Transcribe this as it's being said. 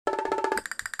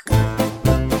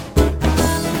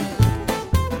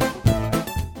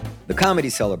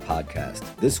Comedy Cellar podcast,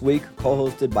 this week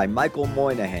co-hosted by Michael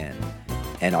Moynihan,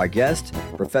 and our guest,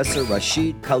 Professor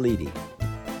Rashid Khalidi.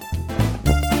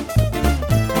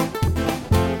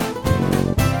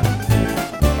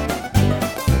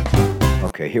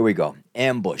 Okay, here we go.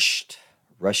 Ambushed.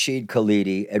 Rashid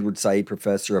Khalidi, Edward Said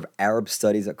Professor of Arab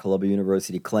Studies at Columbia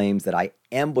University, claims that I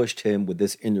ambushed him with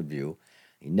this interview.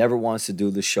 He never wants to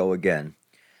do the show again.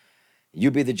 You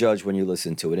be the judge when you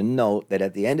listen to it. And note that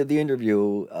at the end of the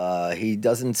interview, he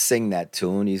doesn't sing that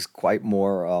tune. He's quite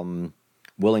more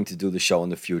willing to do the show in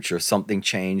the future. Something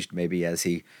changed maybe as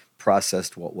he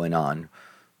processed what went on.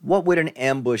 What would an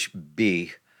ambush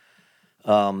be?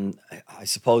 I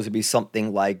suppose it'd be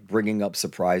something like bringing up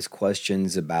surprise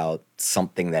questions about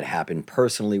something that happened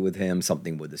personally with him,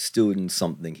 something with a student,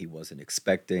 something he wasn't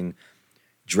expecting,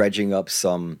 dredging up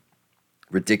some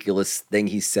ridiculous thing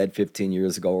he said 15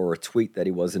 years ago or a tweet that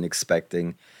he wasn't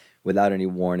expecting without any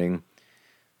warning.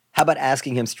 How about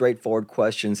asking him straightforward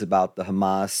questions about the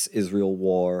Hamas-Israel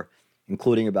war,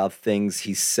 including about things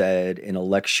he said in a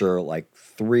lecture like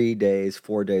 4 days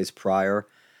prior?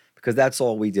 Because that's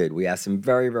all we did. We asked him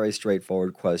very, very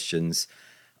straightforward questions.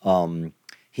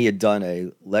 He had done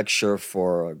a lecture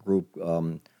for a group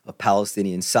of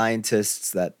Palestinian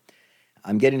scientists that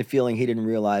I'm getting the feeling he didn't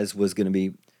realize was going to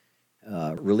be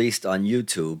released on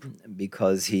YouTube,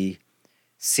 because he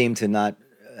seemed to not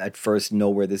at first know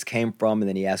where this came from, and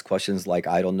then he asked questions like,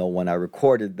 I don't know when I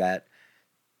recorded that,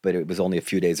 but it was only a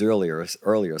few days earlier,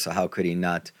 so how could he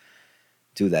not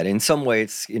do that? In some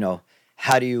ways,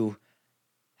 how do you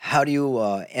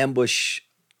ambush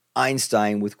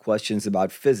Einstein with questions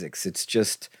about physics? It's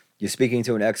just you're speaking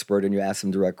to an expert and you ask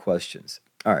him direct questions.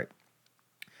 All right.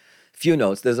 Few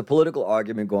notes. There's a political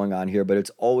argument going on here, but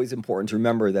it's always important to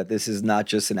remember that this is not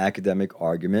just an academic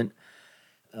argument.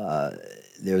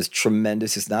 There's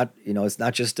tremendous. It's not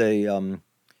just a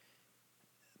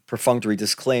perfunctory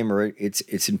disclaimer.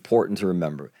 It's important to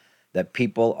remember that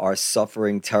people are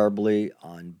suffering terribly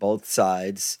on both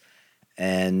sides,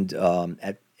 and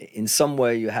in some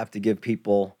way, you have to give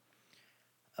people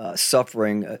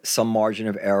suffering some margin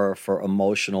of error for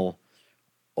emotional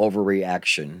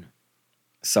overreaction.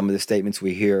 Some of the statements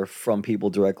we hear from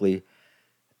people directly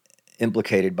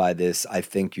implicated by this, I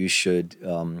think you should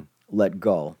let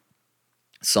go.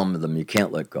 Some of them you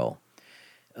can't let go.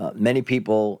 Many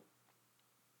people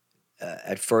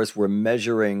at first were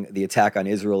measuring the attack on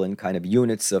Israel in kind of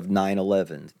units of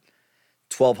 9/11.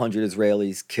 1,200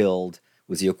 Israelis killed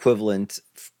was the equivalent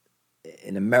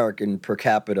in American per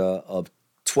capita of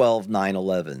 12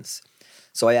 9/11s.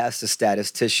 So I asked a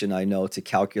statistician I know to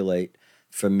calculate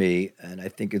for me, and I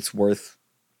think it's worth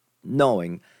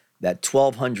knowing that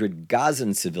 1,200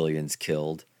 Gazan civilians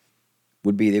killed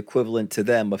would be the equivalent to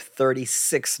them of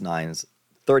 36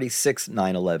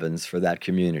 9/11s for that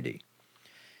community.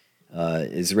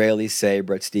 Israelis say,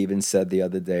 Bret Stephens said the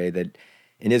other day, that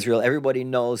in Israel, everybody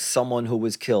knows someone who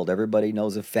was killed. Everybody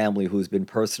knows a family who's been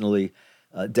personally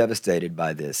devastated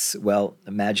by this. Well,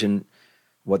 imagine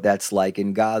what that's like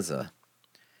in Gaza.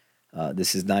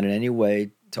 This is not in any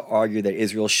way to argue that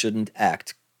Israel shouldn't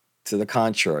act. To the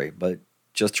contrary, but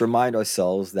just to remind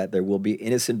ourselves that there will be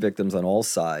innocent victims on all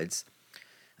sides,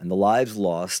 and the lives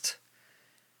lost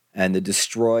and the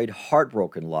destroyed,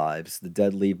 heartbroken lives the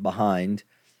dead leave behind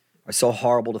are so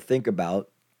horrible to think about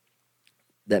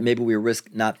that maybe we risk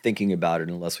not thinking about it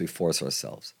unless we force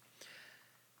ourselves.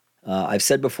 I've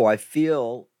said before, I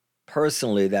feel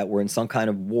personally that we're in some kind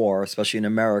of war, especially in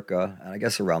America, and I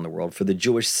guess around the world, for the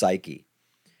Jewish psyche.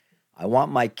 I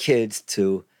want my kids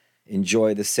to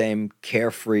enjoy the same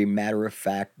carefree,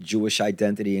 matter-of-fact Jewish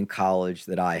identity in college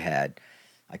that I had.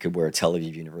 I could wear a Tel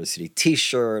Aviv University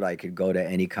t-shirt. I could go to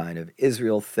any kind of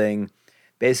Israel thing.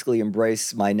 Basically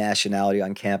embrace my nationality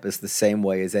on campus the same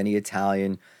way as any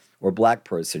Italian or black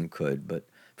person could. But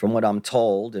from what I'm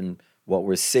told and what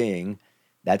we're seeing,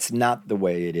 that's not the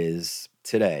way it is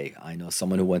today. I know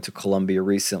someone who went to Columbia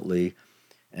recently,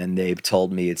 and they've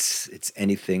told me it's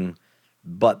anything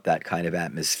but that kind of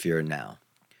atmosphere now.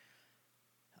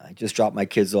 I just dropped my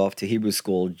kids off to Hebrew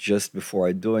school just before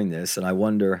I'm doing this, and I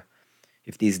wonder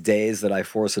if these days that I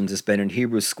force them to spend in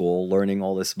Hebrew school learning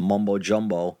all this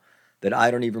mumbo-jumbo that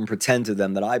I don't even pretend to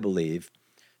them that I believe,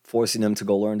 forcing them to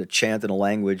go learn to chant in a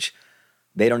language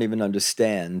they don't even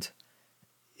understand,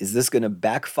 is this going to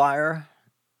backfire?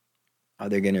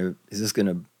 Is this going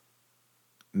to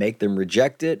make them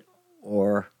reject it,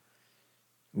 or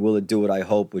will it do what I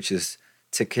hope, which is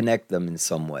to connect them in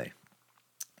some way?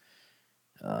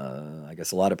 I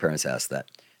guess a lot of parents ask that.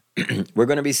 We're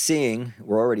already seeing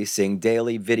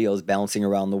daily videos bouncing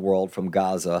around the world from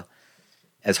Gaza,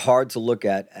 as hard to look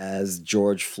at as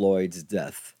George Floyd's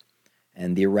death.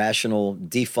 And the irrational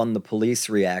defund the police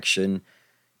reaction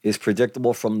is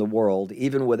predictable from the world,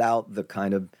 even without the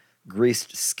kind of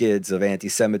greased skids of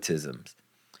anti-Semitism.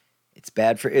 It's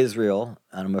bad for Israel,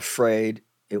 and I'm afraid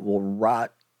it will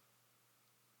rot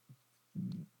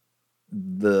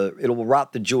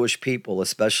the Jewish people,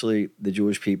 especially the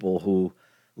Jewish people who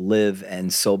live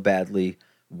and so badly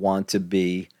want to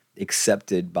be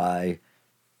accepted by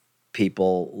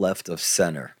people left of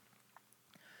center.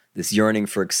 This yearning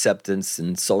for acceptance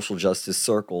in social justice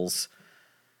circles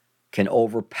can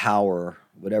overpower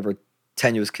whatever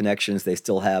tenuous connections they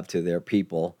still have to their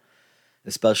people,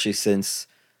 especially since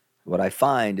what I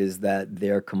find is that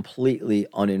they're completely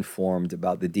uninformed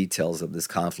about the details of this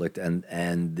conflict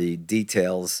and the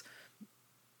details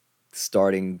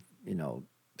starting,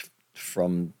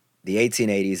 from the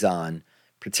 1880s on,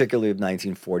 particularly of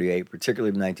 1948, particularly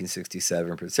of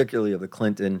 1967, particularly of the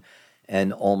Clinton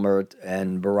and Olmert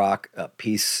and Barack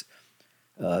peace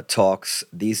talks.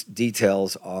 These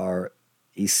details are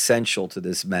essential to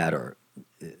this matter.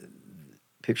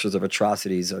 Pictures of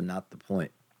atrocities are not the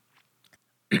point.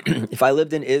 If I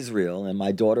lived in Israel and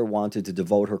my daughter wanted to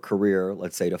devote her career,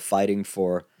 let's say, to fighting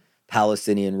for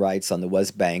Palestinian rights on the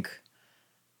West Bank,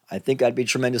 I think I'd be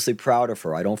tremendously proud of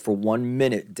her. I don't for 1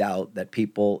 minute doubt that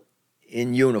people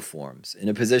in uniforms, in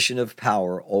a position of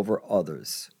power over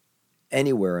others,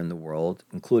 anywhere in the world,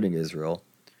 including Israel,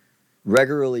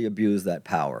 regularly abuse that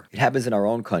power. It happens in our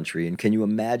own country, and can you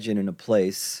imagine in a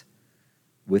place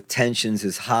with tensions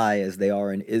as high as they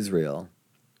are in Israel,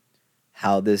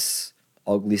 how this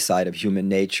ugly side of human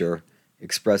nature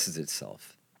expresses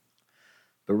itself?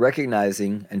 But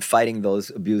recognizing and fighting those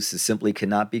abuses simply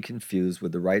cannot be confused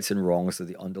with the rights and wrongs of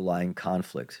the underlying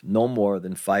conflict, no more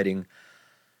than fighting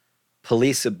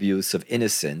police abuse of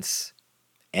innocents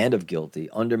and of guilty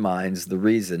undermines the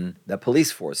reason that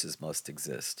police forces must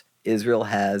exist. Israel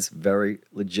has very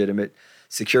legitimate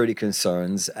security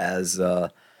concerns, as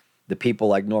the people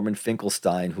like Norman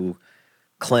Finkelstein, who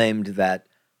claimed that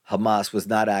Hamas was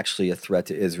not actually a threat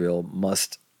to Israel,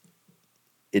 must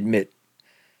admit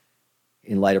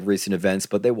in light of recent events,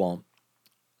 but they won't.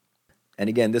 And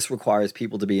again, this requires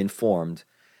people to be informed.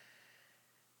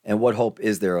 And what hope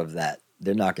is there of that?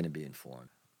 They're not going to be informed.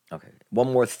 Okay,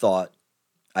 one more thought.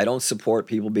 I don't support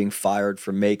people being fired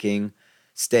for making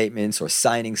statements or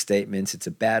signing statements. It's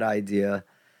a bad idea.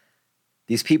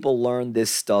 These people learn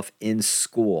this stuff in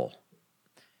school.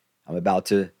 I'm about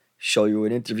to show you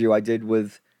an interview I did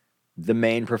with the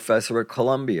main professor at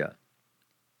Columbia.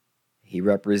 He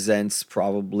represents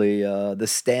probably the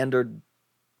standard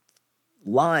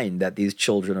line that these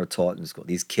children are taught in school,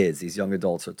 these kids, these young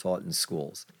adults are taught in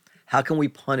schools. How can we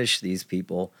punish these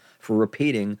people for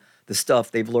repeating the stuff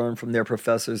they've learned from their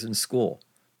professors in school?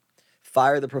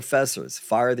 Fire the professors,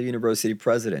 fire the university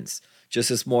presidents. Just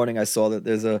this morning I saw that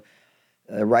there's a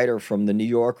writer from the New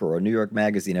Yorker or New York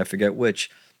Magazine, I forget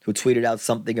which, who tweeted out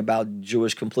something about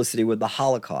Jewish complicity with the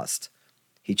Holocaust.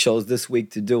 He chose this week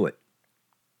to do it.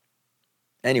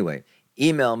 Anyway,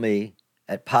 email me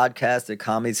at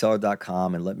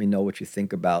podcast@comedyseller.com and let me know what you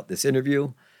think about this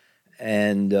interview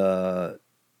and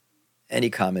any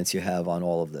comments you have on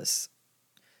all of this.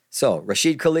 So,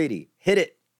 Rashid Khalidi, hit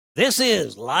it. This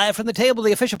is Live from the Table,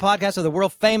 the official podcast of the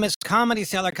world-famous Comedy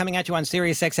Cellar, coming at you on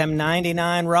Sirius XM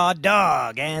 99 Raw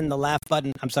Dog and the Laugh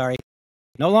Button. I'm sorry,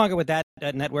 no longer with that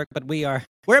network, but we are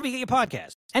wherever you get your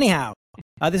podcast. Anyhow,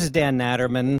 this is Dan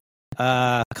Natterman,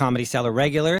 Comedy Cellar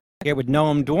regular, here with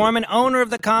Noam Dwarman, owner of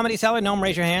the Comedy Cellar. Noam,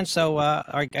 raise your hand so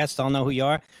our guests all know who you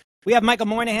are. We have Michael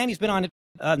Moynihan. He's been on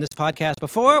this podcast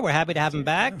before. We're happy to have him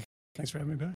back. Thanks for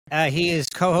having me back. He is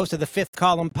co-host of the Fifth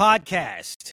Column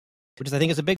podcast, which I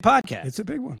think is a big podcast. It's a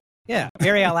big one. Yeah.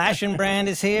 Periel Ashenbrand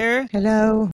is here.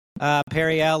 Hello.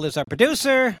 Periel is our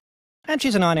producer, and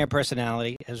she's an on-air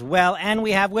personality as well. And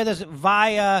we have with us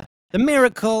via the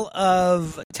miracle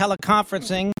of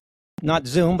teleconferencing, not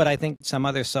Zoom, but I think some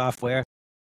other software.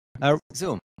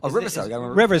 Zoom. Oh, Riverside.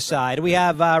 Riverside. We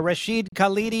have Rashid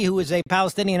Khalidi, who is a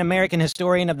Palestinian-American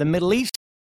historian of the Middle East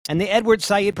and the Edward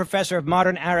Said Professor of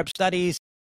Modern Arab Studies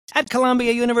at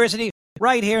Columbia University,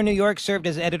 right here in New York, served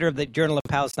as editor of the Journal of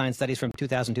Palestine Studies from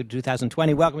 2002 to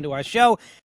 2020. Welcome to our show.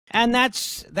 And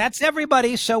that's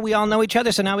everybody, so we all know each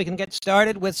other. So now we can get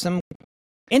started with some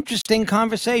interesting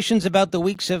conversations about the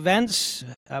week's events,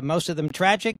 most of them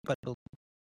tragic, but we'll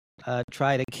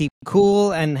try to keep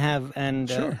cool and have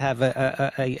a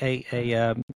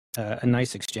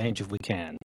nice exchange if we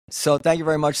can. So thank you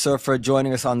very much, sir, for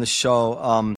joining us on the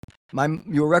show.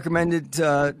 You were recommended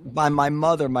by my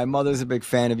mother. My mother's a big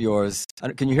fan of yours.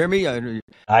 Can you hear me?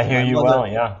 I hear My you mother. well.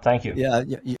 Yeah, thank you. Yeah,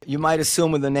 you might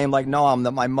assume with a name like Noam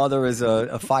that my mother is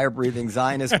a fire-breathing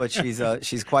Zionist, but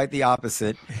she's quite the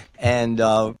opposite. And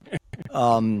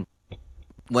um,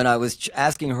 when I was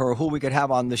asking her who we could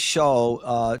have on the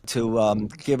show to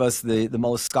give us the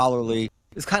most scholarly,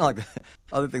 it's kind of like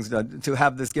other things to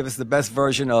have this give us the best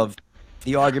version of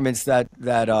the arguments that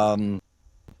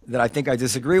I think I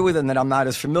disagree with and that I'm not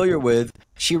as familiar with.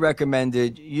 She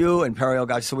recommended you and Periel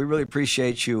Gach, so we really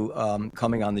appreciate you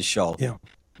coming on the show. Yeah.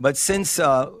 But since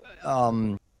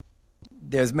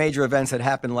there's major events that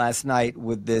happened last night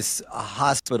with this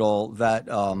hospital that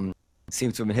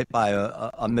seems to have been hit by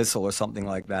a missile or something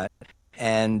like that,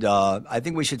 and I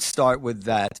think we should start with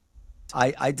that.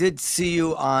 I did see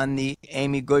you on the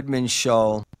Amy Goodman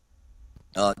show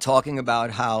talking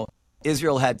about how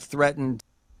Israel had threatened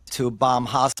to bomb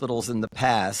hospitals in the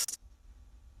past,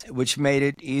 which made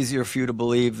it easier for you to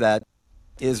believe that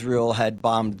Israel had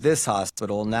bombed this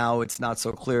hospital. Now it's not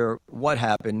so clear what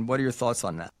happened. What are your thoughts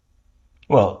on that?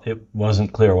 Well, it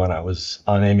wasn't clear when I was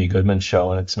on Amy Goodman's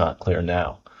show, and it's not clear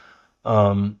now.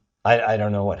 I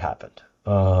don't know what happened.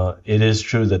 It is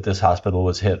true that this hospital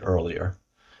was hit earlier.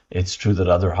 It's true that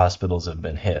other hospitals have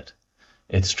been hit.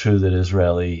 It's true that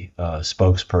Israeli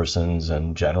spokespersons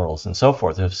and generals and so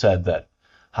forth have said that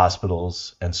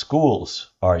hospitals and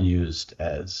schools are used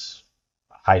as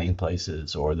hiding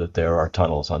places or that there are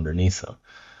tunnels underneath them.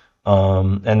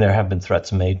 And there have been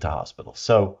threats made to hospitals.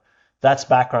 So that's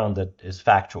background that is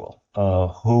factual.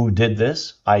 Who did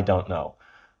this? I don't know.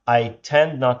 I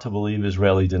tend not to believe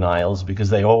Israeli denials because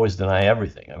they always deny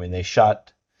everything. I mean, they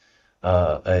shot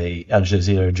a Al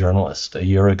Jazeera journalist a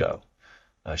year ago,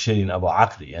 Shirin Abu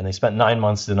Akleh, and they spent 9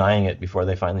 months denying it before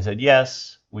they finally said,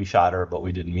 yes, we shot her, but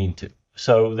we didn't mean to.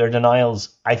 So their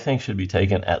denials, I think, should be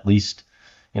taken at least,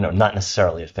 not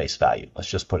necessarily at face value. Let's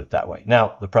just put it that way.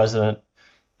 Now, the president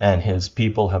and his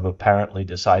people have apparently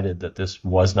decided that this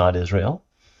was not Israel.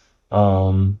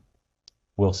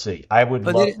 We'll see. I would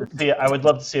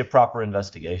love to see a proper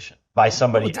investigation by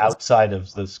somebody outside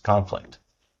of this conflict.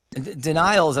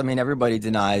 Denials, I mean, everybody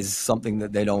denies something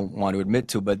that they don't want to admit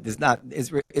to, but there's not.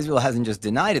 Israel hasn't just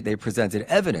denied it, they presented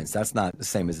evidence. That's not the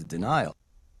same as a denial.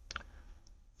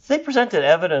 They presented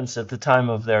evidence at the time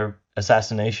of their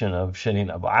assassination of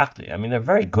Shirin Abu Akleh. I mean, they're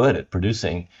very good at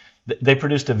producing. They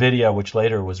produced a video which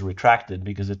later was retracted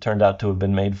because it turned out to have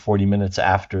been made 40 minutes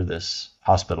after this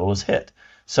hospital was hit.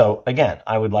 So again,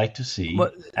 I would like to see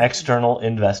external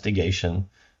investigation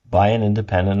by an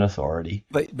independent authority.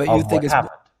 But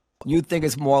you think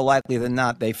it's more likely than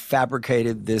not they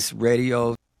fabricated this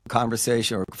radio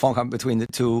conversation or phone call between the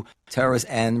two terrorists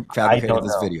and fabricated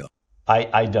this video?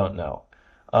 I don't know.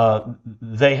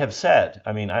 They have said,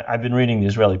 I mean, I've been reading the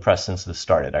Israeli press since this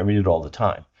started. I read it all the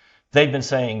time. They've been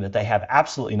saying that they have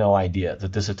absolutely no idea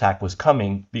that this attack was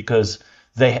coming because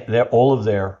all of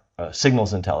their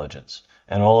signals intelligence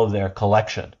and all of their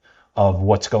collection of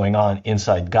what's going on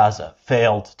inside Gaza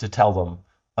failed to tell them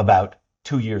about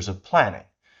 2 years of planning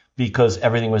because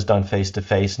everything was done face to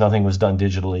face, nothing was done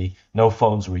digitally, no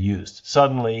phones were used.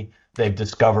 Suddenly, they've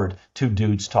discovered two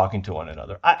dudes talking to one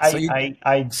another. I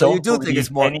don't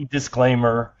believe any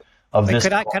disclaimer of this.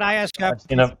 Could I ask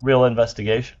in a real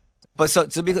investigation? But so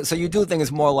you do think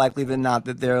it's more likely than not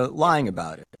that they're lying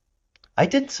about it? I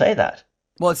didn't say that.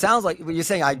 Well, it sounds like you're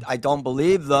saying I don't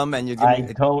believe them, and you're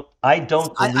giving. I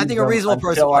don't. I think a reasonable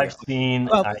person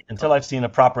until I've seen a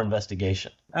proper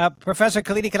investigation. Professor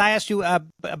Khalidi, can I ask you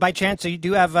by chance? So you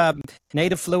do have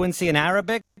native fluency in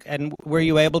Arabic, and were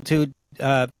you able to?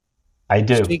 I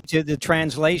do speak to the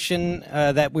translation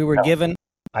that we were given.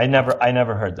 I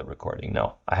never heard the recording.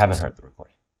 No, I haven't heard the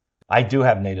recording. I do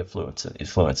have native fluency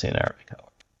in Arabic,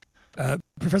 however.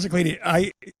 Professor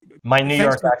Khalidi, my New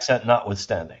York accent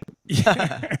notwithstanding.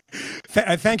 Yeah.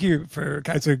 Thank you for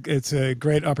it's a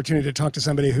great opportunity to talk to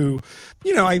somebody who,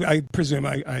 I presume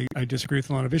I disagree with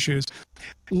a lot of issues.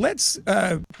 Let's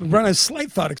run a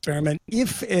slight thought experiment.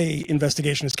 If a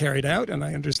investigation is carried out, and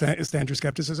I understand your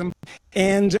skepticism,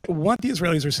 and what the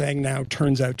Israelis are saying now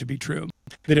turns out to be true,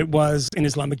 that it was an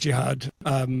Islamic Jihad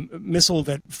missile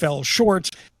that fell short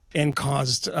and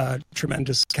caused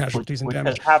tremendous casualties and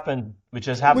damage. Which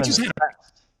has happened.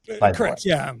 Correct.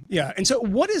 Yeah. And so,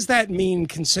 what does that mean?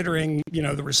 Considering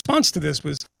the response to this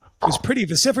was pretty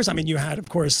vociferous. I mean, you had, of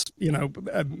course,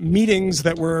 meetings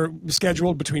that were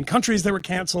scheduled between countries that were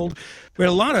canceled. We had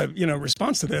a lot of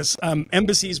response to this.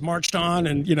 Embassies marched on,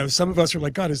 and some of us are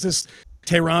like, God, is this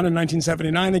Tehran in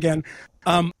 1979 again?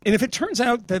 And if it turns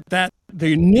out that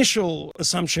the initial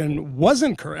assumption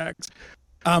wasn't correct,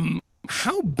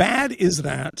 how bad is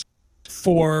that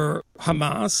for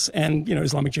Hamas and,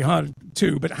 Islamic Jihad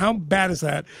too, but how bad is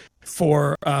that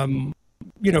for, for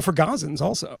Gazans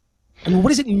also? I mean, what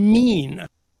does it mean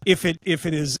if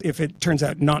it turns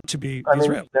out not to be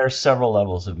Israel? There are several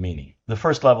levels of meaning. The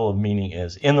first level of meaning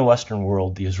is, in the Western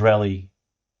world, the Israeli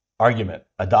argument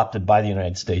adopted by the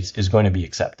United States is going to be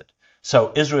accepted.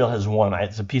 So Israel has won.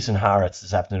 It's a piece in Haaretz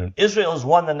this afternoon. Israel has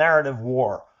won the narrative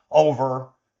war over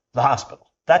the hospital.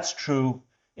 That's true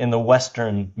in the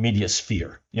Western media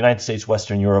sphere. United States,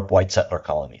 Western Europe, white settler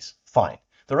colonies. Fine.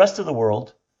 The rest of the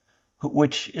world,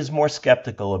 which is more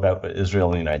skeptical about what Israel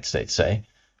and the United States say,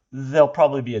 there'll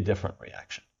probably be a different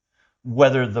reaction.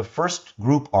 Whether the first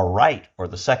group are right or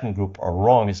the second group are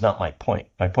wrong is not my point.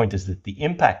 My point is that the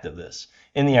impact of this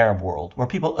in the Arab world, where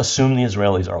people assume the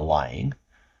Israelis are lying,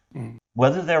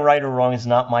 whether they're right or wrong is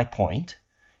not my point,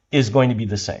 is going to be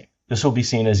the same. This will be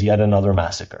seen as yet another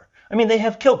massacre. I mean, they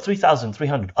have killed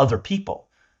 3,300 other people.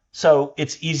 So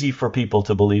it's easy for people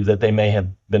to believe that they may have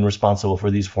been responsible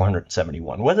for these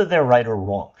 471, whether they're right or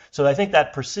wrong. So I think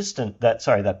that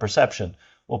perception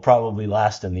will probably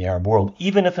last in the Arab world,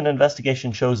 even if an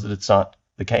investigation shows that it's not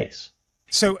the case.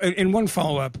 So, in one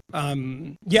follow-up, I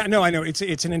know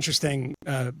it's an interesting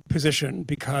position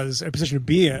to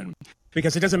be in,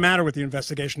 because it doesn't matter what the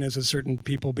investigation is of certain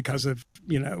people because of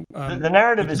the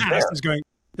narrative is there.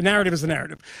 The narrative is the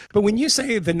narrative. But when you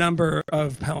say the number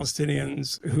of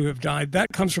Palestinians who have died, that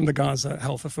comes from the Gaza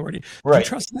Health Authority. Right. Do you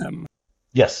trust them?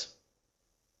 Yes.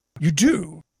 You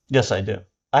do? Yes, I do.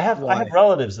 I have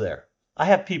relatives there. I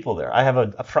have people there. I have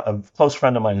a close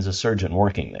friend of mine is a surgeon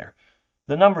working there.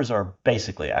 The numbers are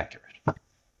basically accurate.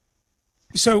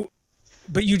 So,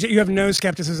 but you have no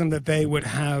skepticism that they would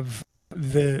have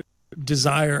the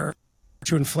desire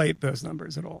to inflate those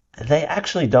numbers at all? They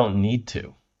actually don't need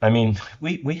to. I mean,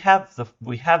 we have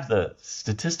the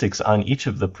statistics on each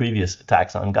of the previous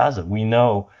attacks on Gaza. We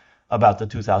know about the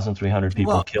 2,300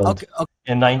 people killed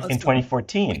in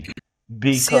 2014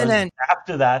 because CNN,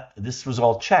 after that, this was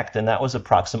all checked, and that was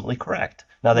approximately correct.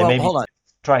 Now, they may be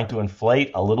trying to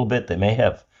inflate a little bit. They may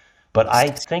have. But I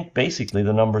think basically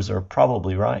the numbers are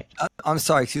probably right. I'm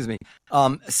sorry, excuse me.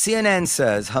 CNN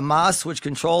says Hamas, which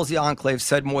controls the enclave,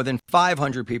 said more than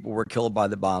 500 people were killed by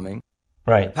the bombing.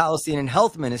 Right. The Palestinian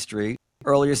Health Ministry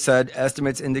earlier said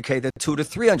estimates indicate that 200 to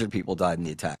 300 people died in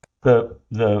the attack.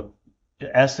 The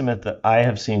estimate that I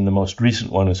have seen, the most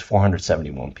recent one, is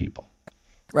 471 people.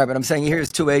 Right, but I'm saying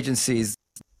here's two agencies,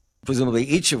 presumably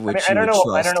each of which I don't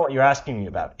know what you're asking me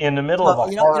about. In the middle of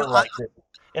a horror like this.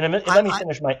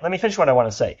 Let me finish what I want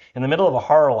to say. In the middle of a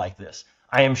horror like this,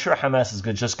 I am sure Hamas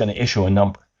is just going to issue a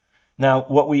number. Now,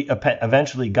 what we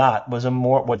eventually got was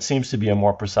what seems to be a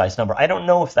more precise number. I don't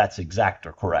know if that's exact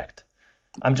or correct.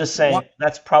 I'm just saying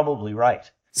that's probably right.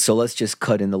 So let's just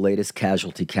cut in the latest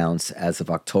casualty counts as of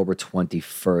October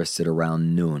 21st at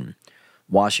around noon.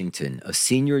 Washington, a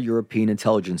senior European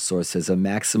intelligence source, says a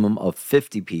maximum of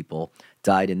 50 people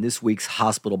died in this week's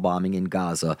hospital bombing in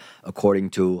Gaza, according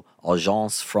to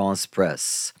Agence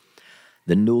France-Presse.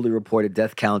 The newly reported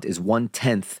death count is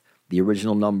 1/10 the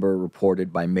original number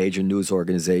reported by major news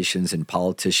organizations and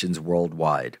politicians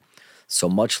worldwide. So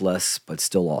much less, but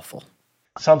still awful.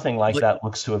 Something like that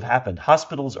looks to have happened.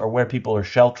 Hospitals are where people are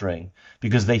sheltering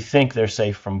because they think they're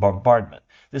safe from bombardment.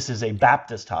 This is a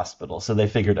Baptist hospital, so they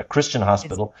figured a Christian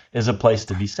hospital is a place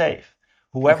to be safe.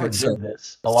 Whoever did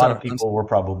this, a lot of people were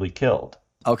probably killed.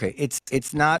 Okay,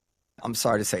 it's not, I'm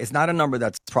sorry to say, it's not a number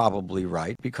that's probably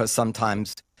right, because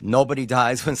sometimes nobody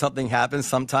dies when something happens.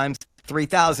 Sometimes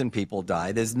 3,000 people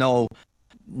die. There's no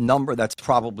number that's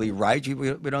probably right.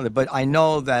 We don't, but I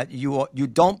know that you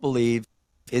don't believe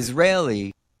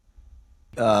Israeli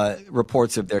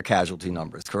reports of their casualty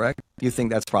numbers, correct? You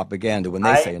think that's propaganda when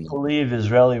they say a number. I believe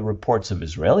Israeli reports of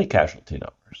Israeli casualty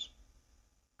numbers.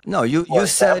 No, you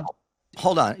said,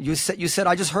 hold on. You said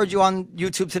I just heard you on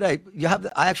YouTube today. You have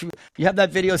that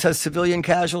video that says civilian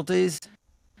casualties.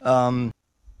 I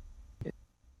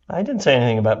didn't say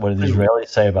anything about what the Israelis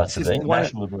say about civilian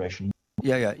national liberation.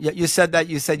 Yeah. You said that.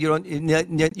 You said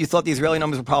you thought the Israeli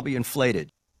numbers were probably inflated.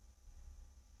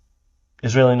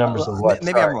 Israeli numbers of what?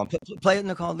 Maybe I'm wrong. Play it,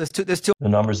 Nicole. There's two. The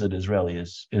numbers that Israel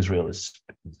is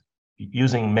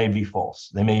using may be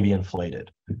false. They may be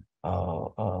inflated.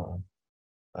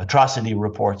 Atrocity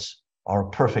reports are a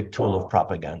perfect tool of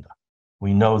propaganda.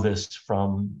 We know this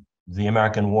from the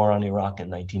American war on Iraq in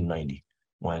 1990,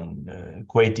 when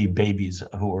Kuwaiti babies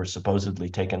who were supposedly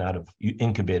taken out of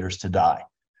incubators to die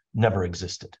never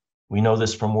existed. We know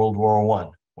this from World War I,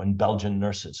 when Belgian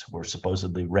nurses who were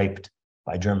supposedly raped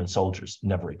by German soldiers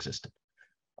never existed.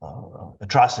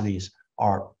 Atrocities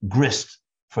are grist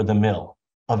for the mill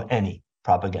of any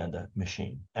propaganda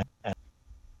machine.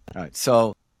 All right.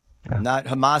 So, Yeah. not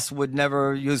Hamas would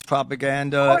never use Of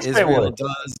propaganda. course they Israel would.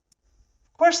 does.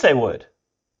 Of course they would.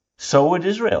 So would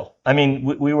Israel. I mean,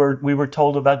 we were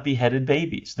told about beheaded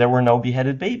babies. There were no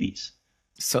beheaded babies.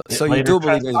 So It you later do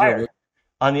believe Israel transpired. would?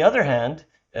 On the other hand,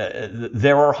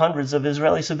 there were hundreds of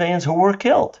Israeli civilians who were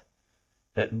killed.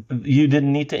 That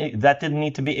didn't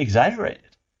need to be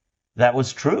exaggerated. That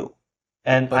was true.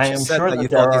 And But I you am said sure that you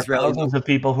that thought there the are Israeli thousands of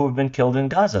people who have been killed in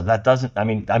Gaza. That doesn't, I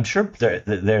mean, I'm sure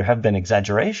there have been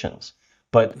exaggerations,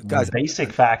 but the guys.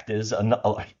 basic fact is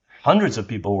hundreds of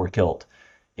people were killed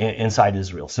inside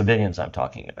Israel, civilians I'm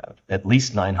talking about, at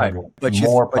least Right. 900, But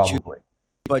more probably.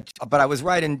 I was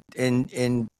right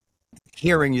in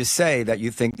hearing you say that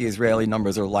you think the Israeli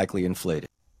numbers are likely inflated.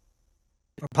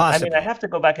 Or I mean, possibly. I have to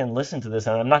go back and listen to this,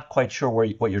 and I'm not quite sure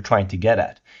what you're trying to get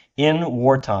at. In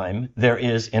wartime, there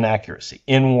is inaccuracy.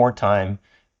 In wartime,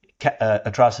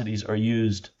 atrocities are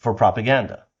used for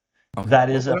propaganda. Okay. That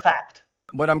is a fact.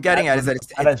 What I'm getting at is that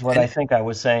That is what I think I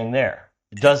was saying there.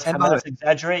 Does and by the way, Hamas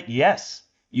exaggerate? Yes.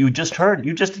 You just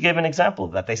gave an example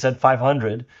of that. They said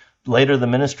 500. Later, the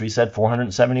ministry said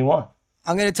 471.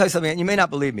 I'm going to tell you something, and you may not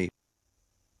believe me.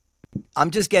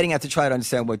 I'm just getting at to try to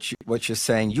understand what you're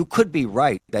saying. You could be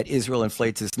right that Israel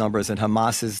inflates its numbers and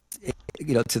Hamas is, to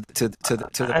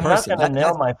the I'm person. not going to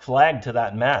nail my flag to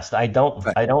that mast. Right.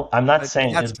 I'm not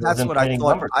saying That's Israel's what I inflating thought.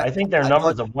 numbers. I think their I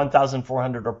numbers thought, of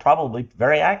 1,400 are probably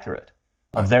very accurate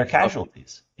of their okay.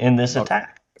 casualties in this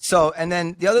attack. So, and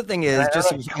then the other thing And is, I just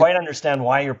don't quite understand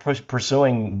why you're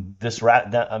pursuing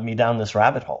me down this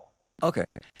rabbit hole. okay.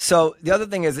 So the other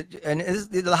thing is, and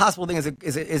the hospital thing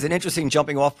is an interesting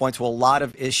jumping off point to a lot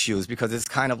of issues because it's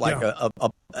kind of like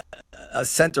a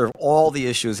center of all the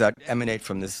issues that emanate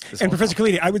from this And Professor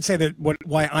Khalidi, I would say that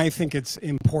why I think it's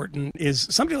important is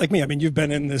somebody like me. I mean, you've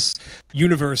been in this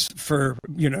universe for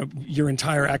your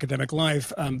entire academic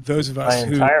life. Those of us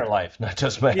my entire life, not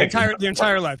just my the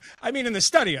entire life. I mean, in the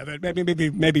study of it,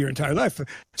 maybe your entire life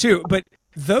too. But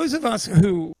those of us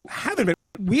who haven't been,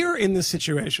 we're in this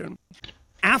situation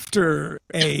after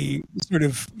a sort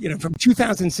of, from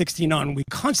 2016 on, we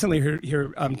constantly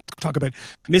hear talk about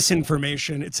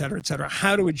misinformation, et cetera,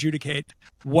 how to adjudicate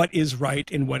what is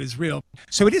right and what is real.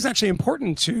 So it is actually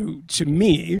important to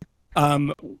me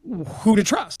who to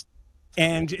trust.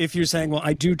 And if you're saying, well,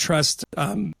 I do trust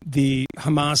the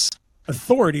Hamas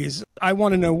authorities, I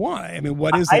want to know why. I mean,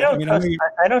 what is it?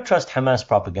 I don't trust Hamas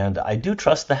propaganda. I do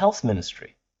trust the health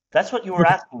ministry. That's what you were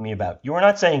asking me about. You were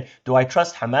not saying, do I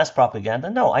trust Hamas propaganda?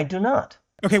 No, I do not.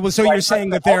 Okay, well, so you're saying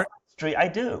that they're... I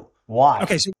do. Why?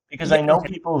 Okay, so, because I know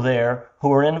people there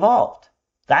who are involved.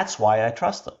 That's why I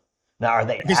trust them. Now, are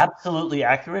they absolutely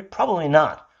accurate? Probably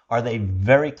not. Are they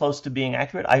very close to being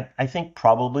accurate? I think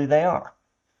probably they are.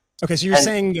 Okay, so you're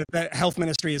saying that the health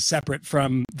ministry is separate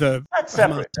from the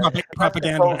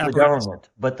propaganda apparatus. The government,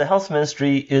 but the health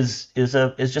ministry is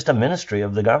just a ministry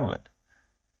of the government.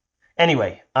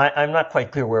 Anyway, I'm not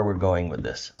quite clear where we're going with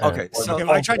this. Okay,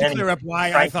 I tried to clear up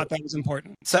why I thought that was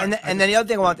important. So, and then the other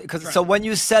thing I want, so when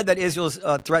you said that Israel's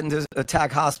threatened to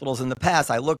attack hospitals in the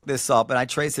past, I looked this up and I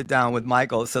traced it down with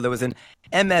Michael. So there was an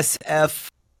MSF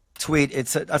tweet.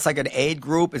 It's like an aid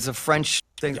group. It's a French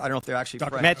thing. I don't know if they're actually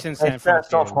French. Médecins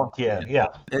Sans Frontières. Yeah.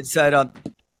 It said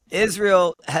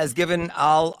Israel has given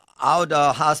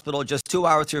Al-Auda Hospital just 2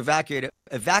 hours to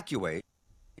evacuate.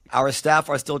 Our staff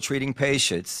are still treating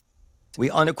patients. We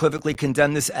unequivocally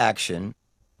condemn this action.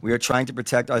 We are trying to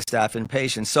protect our staff and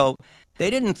patients. So they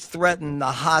didn't threaten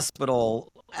the hospital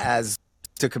as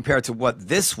to compare to what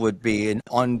this would be, an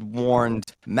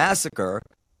unwarned massacre.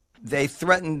 They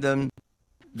threatened them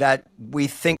that we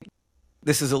think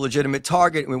this is a legitimate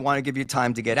target and we want to give you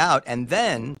time to get out. And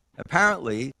then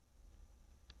apparently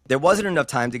there wasn't enough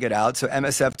time to get out. So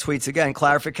MSF tweets again,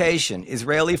 clarification.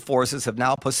 Israeli forces have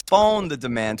now postponed the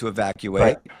demand to evacuate.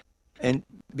 Right. And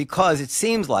because it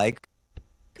seems like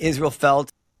Israel felt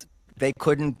they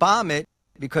couldn't bomb it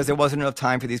because there wasn't enough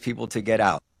time for these people to get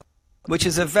out, which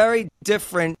is a very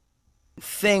different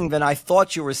thing than I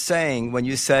thought you were saying when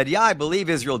you said, yeah, I believe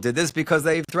Israel did this because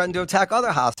they threatened to attack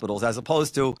other hospitals, as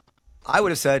opposed to, I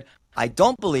would have said, I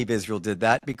don't believe Israel did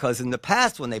that because in the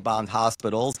past when they bombed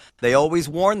hospitals, they always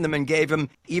warned them and gave them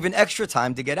even extra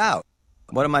time to get out.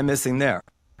 What am I missing there?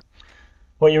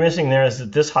 What you're missing there is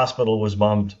that this hospital was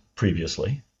bombed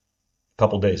previously, a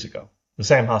couple days ago. The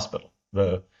same hospital,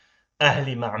 the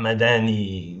Ahli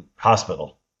Ma'madani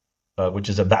Hospital, which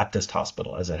is a Baptist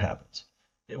hospital, as it happens.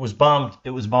 It was bombed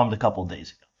a couple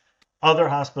days ago. Other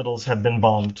hospitals have been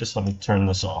bombed. Just let me turn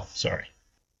this off. Sorry.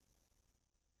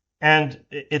 And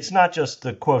it's not just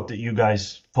the quote that you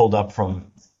guys pulled up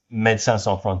from Médecins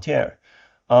Sans Frontières.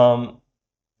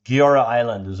 Giora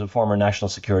Island, who's a former national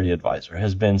security advisor,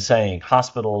 has been saying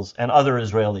hospitals and other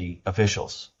Israeli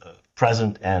officials,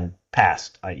 present and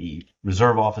past, i.e.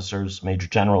 reserve officers, major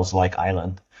generals like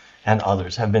Island, and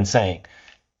others, have been saying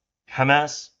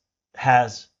Hamas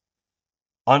has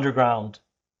underground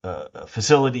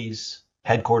facilities,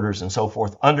 headquarters, and so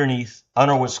forth underneath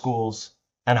Underwood schools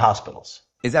and hospitals.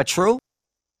 Is that true?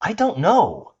 I don't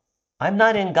know. I'm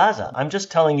not in Gaza. I'm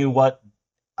just telling you what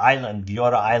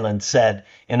Giora Island said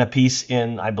in a piece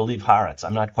in, I believe, Haaretz.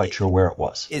 I'm not quite sure where it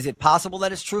was. Is it possible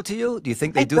that it's true to you? Do you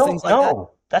think they do things like that?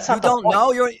 That's not you don't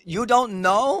know. You don't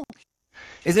know.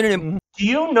 Isn't it? Do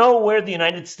you know where the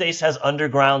United States has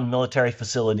underground military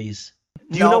facilities?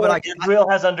 Do you know where Israel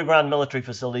has underground military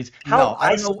facilities? How am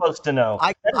I supposed to know?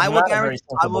 I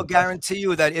will guarantee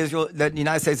you that the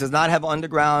United States does not have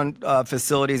underground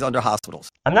facilities under hospitals.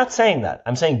 I'm not saying that.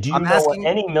 I'm saying, do you know what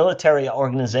any military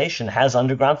organization has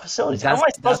underground facilities? How am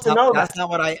I supposed to know that? That's not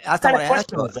what I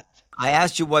asked you. I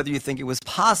asked you whether you think it was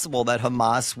possible that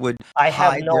Hamas would. I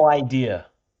have no idea.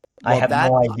 I have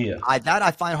no idea. That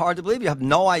I find hard to believe. You have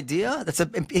no idea.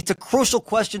 It's a crucial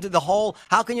question to the whole.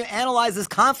 How can you analyze this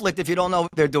conflict if you don't know if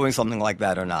they're doing something like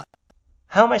that or not?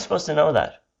 How am I supposed to know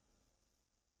that?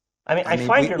 I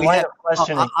find your line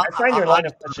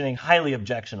of questioning highly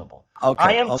objectionable. Okay,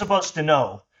 I am supposed to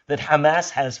know that Hamas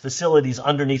has facilities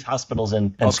underneath hospitals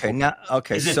and schools.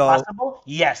 Is it possible?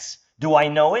 Yes. Do I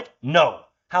know it? No.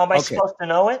 How am I supposed to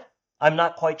know it? I'm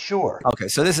not quite sure. Okay,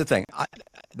 so this is the thing.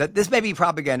 This may be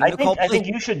propaganda. I think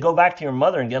you should go back to your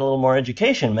mother and get a little more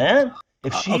education, man.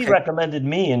 If she recommended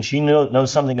me and she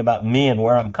knows something about me and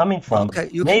where I'm coming from, maybe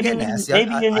you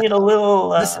need a little.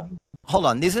 Listen, hold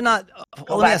on. These are not.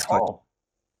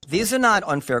 These are not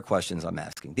unfair questions I'm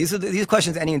asking. These are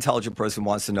questions any intelligent person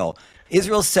wants to know.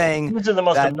 Israel's saying these are the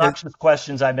most obnoxious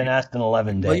questions I've been asked in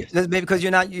 11 days. Well, maybe because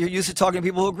you're used to talking to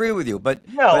people who agree with you. But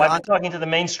I've been talking to the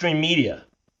mainstream media.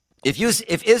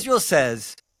 If Israel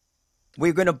says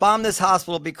we're going to bomb this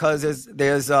hospital because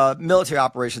there's military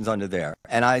operations under there,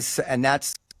 and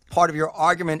that's part of your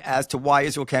argument as to why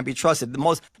Israel can't be trusted, the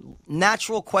most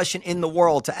natural question in the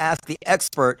world to ask the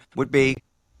expert would be,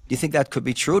 do you think that could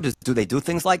be true? Do they do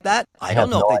things like that? I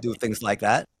don't know if they do things like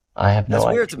that. I have no idea.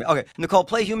 That's weird to me. Okay, Nicole,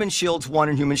 play Human Shields 1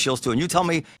 and Human Shields 2, and you tell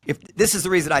me if this is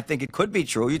the reason I think it could be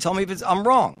true. You tell me if I'm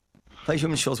wrong. Play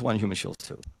Human Shields 1, Human Shields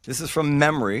 2. This is from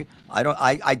memory.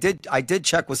 I did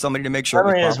check with somebody to make sure.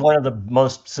 Memory is one of the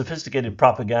most sophisticated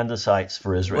propaganda sites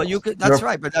for Israel. Well, that's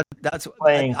right, but that's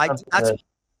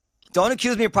don't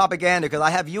accuse me of propaganda because I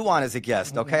have you on as a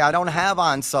guest. Okay, I don't have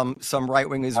on some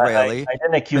right-wing Israeli. I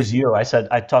didn't accuse you. I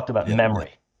talked about memory.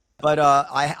 But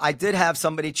I did have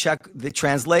somebody check the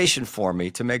translation for me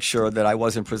to make sure that I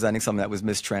wasn't presenting something that was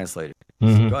mistranslated.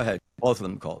 Mm-hmm. Go ahead, both of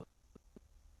them call it.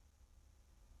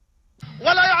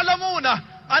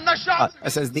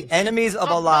 It says the enemies of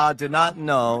Allah do not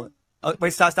know. Oh,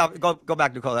 wait, stop. Go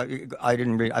back, Nicole. I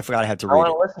didn't read. I forgot I had to read. I want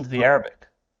to listen to the Arabic.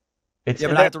 But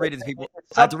I have to read it to people.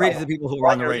 I have to read it to people who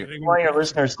are on the radio. I want your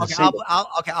listeners to see.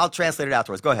 I'll translate it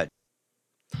afterwards. Go ahead.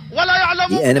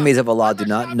 The enemies of Allah do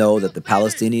not know that the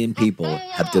Palestinian people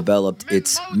have developed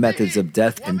its methods of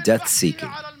death and death seeking.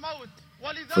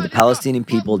 For the Palestinian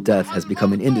people, death has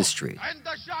become an industry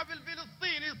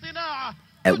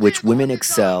at which women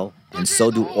excel, and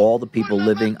so do all the people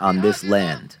living on this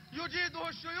land.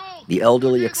 The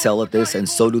elderly excel at this, and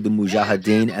so do the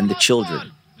mujahideen and the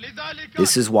children.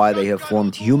 This is why they have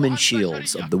formed human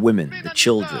shields of the women, the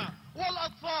children,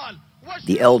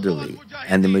 the elderly,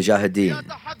 and the mujahideen,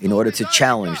 in order to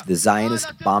challenge the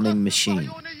Zionist bombing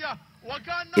machine.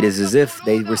 It is as if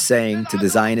they were saying to the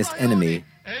Zionist enemy,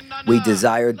 we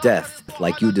desire death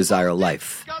like you desire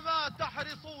life.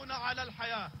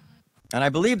 And I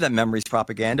believe that memory's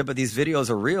propaganda, but these videos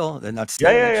are real. They're not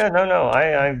staged. Yeah. No.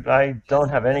 I don't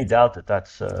have any doubt that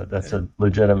that's a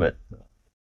legitimate.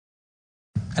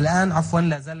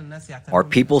 Are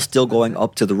people still going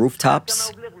up to the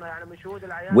rooftops?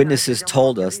 Witnesses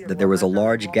told us that there was a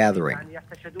large gathering,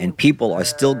 and people are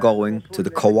still going to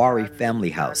the Kawari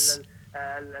family house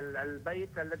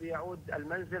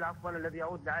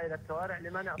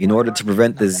in order to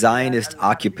prevent the Zionist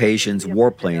occupation's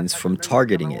warplanes from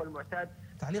targeting it.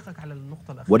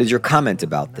 What is your comment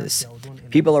about this?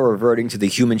 People are reverting to the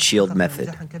human shield method,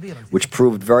 which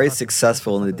proved very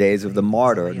successful in the days of the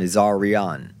martyr Nizar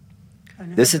Rian.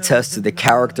 This attests to the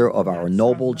character of our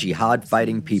noble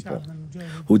jihad-fighting people,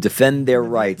 who defend their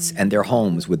rights and their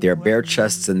homes with their bare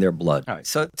chests and their blood. All right,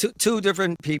 so two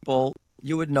different people.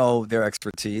 You would know their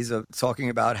expertise of talking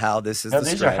about how this is.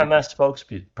 These are Hamas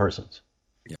spokespersons.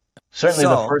 Yeah. Certainly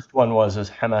the first one was a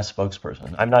Hamas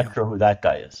spokesperson. I'm not sure who that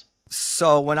guy is.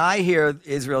 So when I hear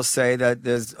Israel say that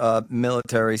there's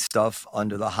military stuff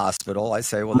under the hospital, I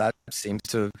say, well, that seems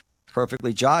to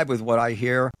perfectly jibe with what I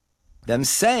hear them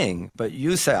saying. But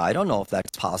you say, I don't know if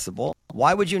that's possible.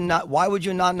 Why would you not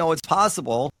know it's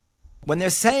possible when they're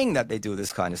saying that they do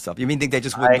this kind of stuff? You think they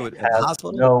just wouldn't do it at the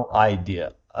hospital? No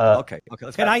idea. Okay.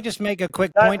 Can I just make a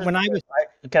quick point?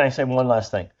 Can I say one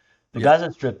last thing? The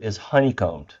Gaza Strip is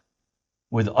honeycombed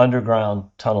with underground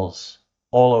tunnels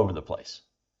all over the place.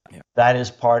 Yeah. That is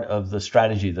part of the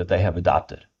strategy that they have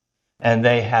adopted. And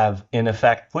they have, in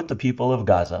effect, put the people of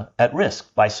Gaza at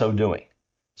risk by so doing.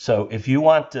 So if you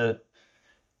want to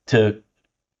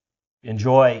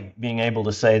enjoy being able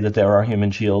to say that there are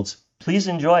human shields, please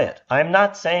enjoy it. I'm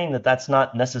not saying that that's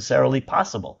not necessarily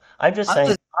possible. I'm just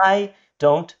saying I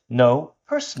don't know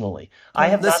personally. I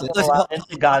have not been allowed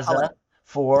into Gaza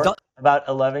for about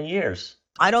 11 years.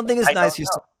 I don't think it's nice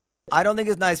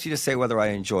for you to say whether I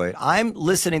enjoy it. I'm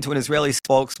listening to an Israeli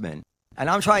spokesman, and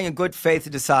I'm trying in good faith to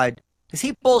decide, is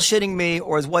he bullshitting me,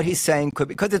 or is what he's saying could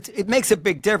be? Because it makes a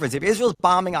big difference. If Israel's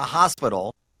bombing a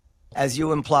hospital, as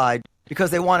you implied,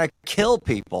 because they want to kill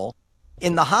people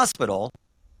in the hospital,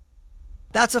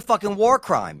 that's a fucking war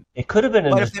crime. It could have been.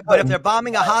 But if they're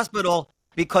bombing a hospital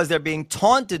because they're being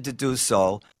taunted to do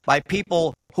so by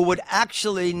people who would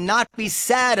actually not be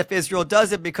sad if Israel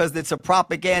does it because it's a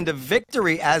propaganda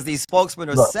victory, as these spokesmen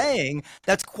are saying,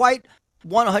 that's quite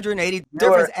 180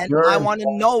 difference, and I want to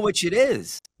know which it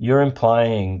is. You're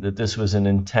implying that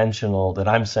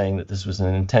I'm saying that this was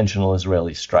an intentional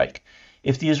Israeli strike.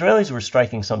 If the Israelis were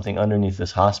striking something underneath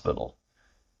this hospital,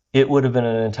 it would have been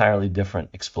an entirely different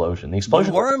explosion. The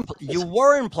explosion. You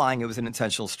were implying it was an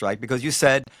intentional strike because you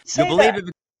said you believe it.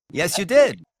 Yes, you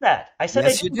did. I said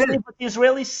I didn't believe what the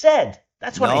Israelis said.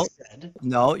 That's what I said.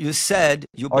 No, you said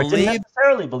you didn't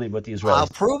necessarily believe what the Israelis I'll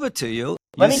prove it to you.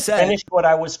 Let me finish what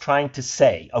I was trying to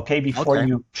say, okay, before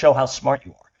you show how smart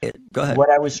you are. Go ahead. What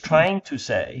I was trying to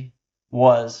say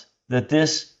was that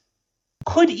this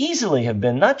could easily have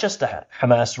been not just a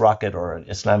Hamas rocket or an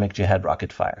Islamic Jihad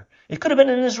rocket fire. It could have been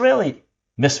an Israeli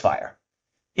misfire.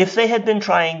 If they had been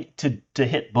trying to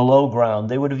hit below ground,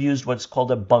 they would have used what's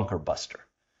called a bunker buster.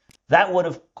 That would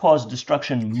have caused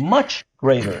destruction much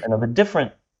greater and of a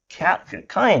different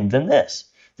kind than this.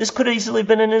 This could have easily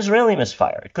been an Israeli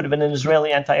misfire. It could have been an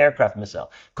Israeli anti-aircraft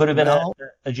missile. Could have been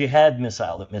a jihad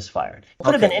missile that misfired. It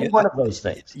could have been any one of those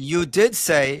things. You did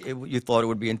say you thought it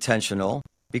would be intentional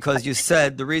because you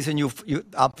said the reason you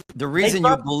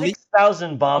believe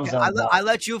 6,000 bombs on I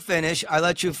let you finish.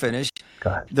 Go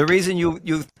ahead. The reason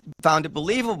you found it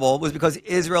believable was because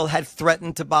Israel had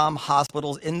threatened to bomb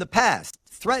hospitals in the past.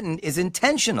 Threatened is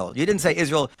intentional. You didn't say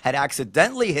Israel had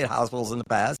accidentally hit hospitals in the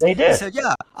past. They did. You said,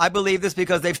 yeah, I believe this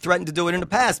because they've threatened to do it in the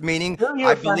past, meaning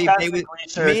I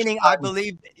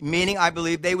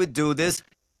believe they would do this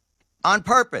on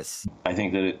purpose. I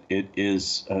think that it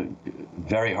is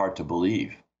very hard to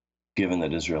believe, given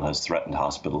that Israel has threatened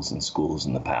hospitals and schools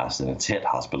in the past, and it's hit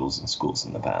hospitals and schools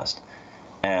in the past,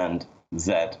 and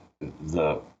that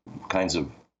the kinds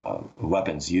of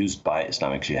weapons used by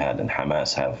Islamic Jihad and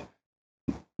Hamas have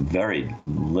very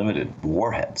limited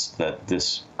warheads, that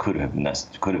this could have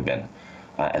been,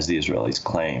 as the Israelis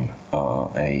claim,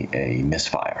 a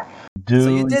misfire.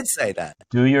 So you did say that.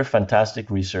 Do your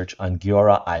fantastic research on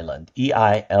Giora Eiland,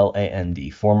 E-I-L-A-N-D,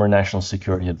 former National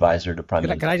Security Advisor to Prime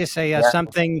Minister. Can I just say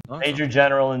something? Major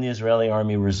General in the Israeli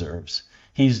Army Reserves.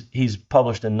 He's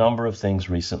published a number of things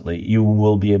recently. You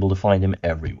will be able to find him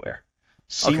everywhere.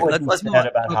 See what he said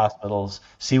about hospitals.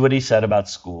 See what he said about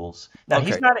schools. Now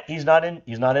he's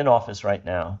not in office right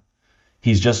now.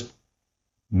 He's just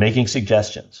making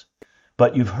suggestions.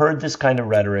 But you've heard this kind of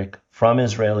rhetoric from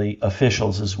Israeli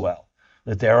officials as well.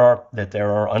 That there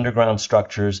are underground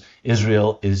structures.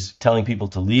 Israel is telling people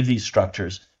to leave these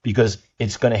structures because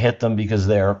it's going to hit them because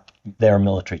they're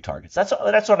military targets. That's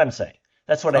what I'm saying.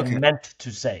 That's what I meant to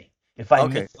say. If I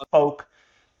misspoke,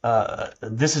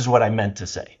 this is what I meant to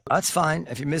say. That's fine.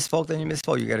 If you misspoke, then you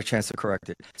misspoke. You get a chance to correct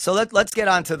it. So let's get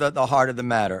on to the heart of the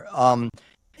matter.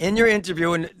 In your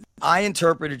interview, and I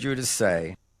interpreted you to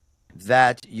say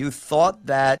that you thought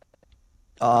that,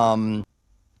 I'll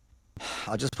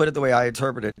just put it the way I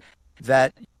interpret it,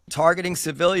 that targeting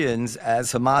civilians,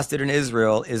 as Hamas did in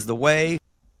Israel, is the way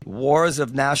wars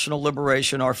of national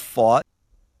liberation are fought,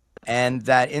 and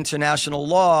that international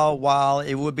law, while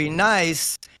it would be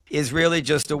nice, is really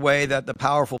just a way that the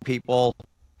powerful people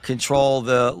control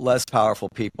the less powerful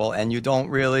people, and you don't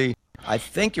really, I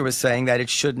think you were saying that it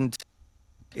shouldn't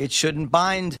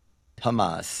bind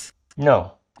Hamas.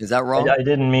 No. Is that wrong? I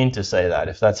didn't mean to say that,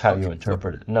 if that's how you Okay.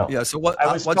 interpret it. No. Yeah. So what?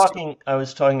 I was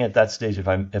What's talking at that stage, if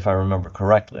I remember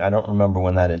correctly. I don't remember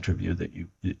when that interview that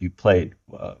you played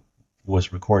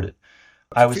was recorded.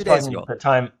 I a was few days talking ago? at the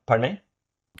time. Pardon me?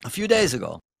 A few days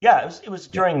ago. Yeah, it was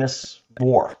during this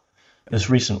war, this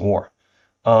recent war.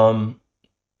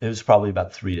 It was probably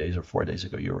about 3 days or 4 days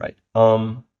ago. You're right.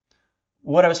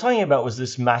 What I was talking about was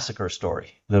this massacre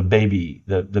story, the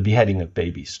beheading of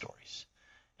baby stories,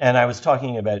 and I was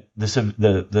talking about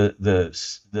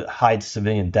the high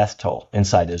civilian death toll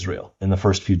inside Israel in the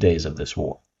first few days of this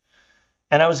war,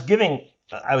 and I was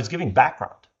giving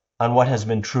background on what has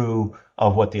been true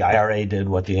of what the IRA did,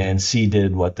 what the ANC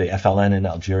did, what the FLN in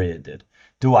Algeria did.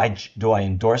 Do I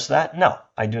endorse that? No,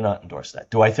 I do not endorse that.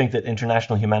 Do I think that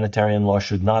international humanitarian law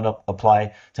should not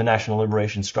apply to national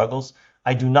liberation struggles?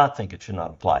 I do not think it should not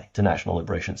apply to national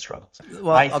liberation struggles.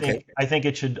 Well, I think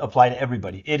it should apply to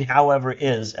everybody. It, however,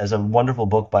 is, as a wonderful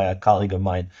book by a colleague of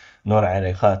mine, Nora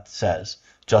Erechat, says,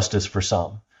 Justice for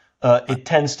Some. It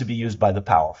tends to be used by the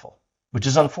powerful, which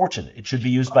is unfortunate. It should be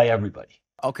used by everybody.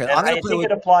 Okay. And I think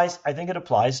it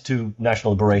applies to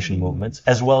national liberation movements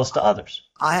as well as to others.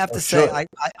 I have to say,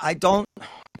 I don't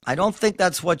think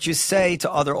that's what you say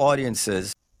to other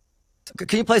audiences.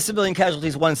 Can you play civilian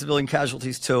casualties 1 and civilian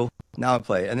casualties 2? Now I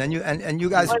play it. And then you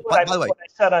guys, by the way, what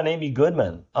I said on Amy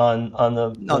Goodman on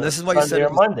the this is what you Sunday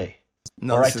said or Monday,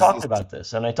 where I talked about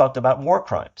this, and I talked about war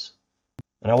crimes,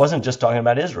 and I wasn't just talking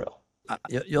about Israel.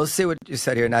 You'll see what you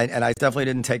said here, and I definitely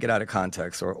didn't take it out of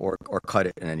context or cut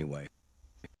it in any way.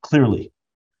 Clearly,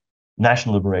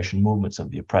 national liberation movements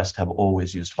of the oppressed have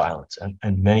always used violence,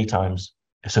 and many times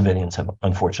civilians have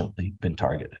unfortunately been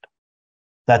targeted.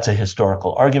 That's a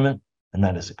historical argument, and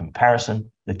that is a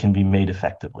comparison that can be made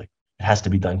effectively. It has to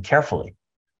be done carefully,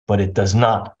 but it does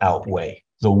not outweigh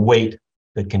the weight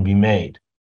that can be made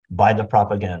by the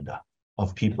propaganda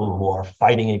of people who are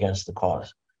fighting against the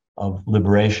cause of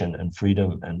liberation and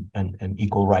freedom and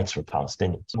equal rights for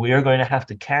Palestinians. We are going to have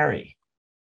to carry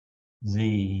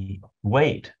the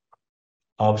weight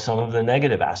of some of the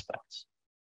negative aspects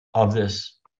of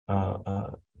this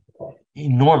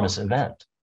enormous event,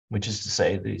 which is to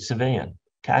say the civilian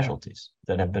casualties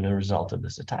that have been a result of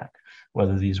this attack,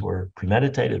 whether these were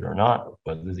premeditated or not,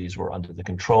 whether these were under the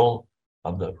control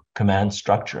of the command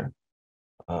structure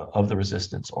of the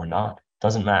resistance or not,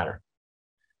 doesn't matter.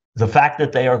 The fact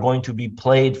that they are going to be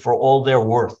played for all their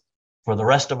worth for the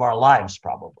rest of our lives,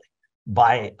 probably,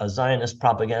 by a Zionist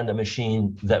propaganda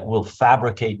machine that will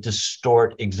fabricate,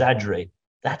 distort, exaggerate,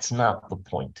 that's not the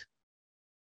point.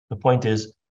 The point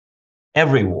is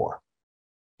every war,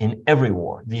 in every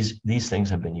war, these things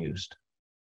have been used.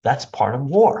 That's part of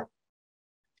war.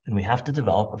 And we have to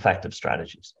develop effective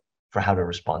strategies for how to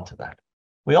respond to that.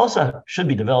 We also should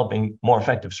be developing more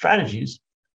effective strategies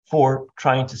for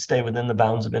trying to stay within the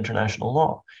bounds of international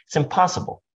law. It's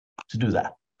impossible to do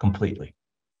that completely.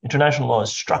 International law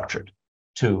is structured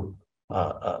to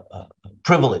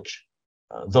privilege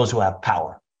those who have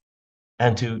power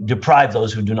and to deprive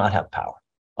those who do not have power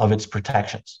of its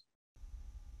protections.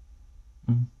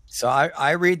 So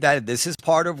I read that this is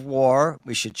part of war.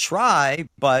 We should try,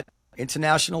 but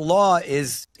international law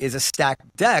is a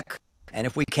stacked deck, and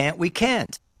if we can't, we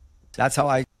can't. That's how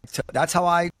I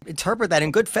interpret that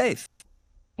in good faith.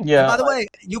 Yeah. And by the way,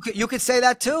 you could say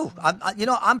that too.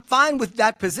 I'm fine with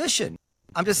that position.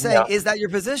 I'm just saying, Is that your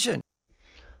position?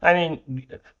 I mean,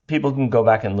 people can go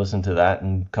back and listen to that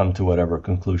and come to whatever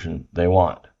conclusion they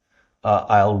want.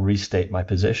 I'll restate my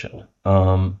position.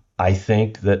 I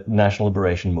think that national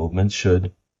liberation movements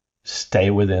should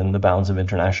stay within the bounds of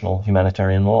international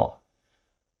humanitarian law.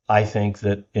 I think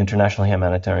that international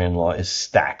humanitarian law is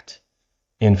stacked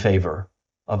in favor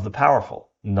of the powerful,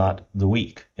 not the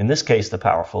weak. In this case, the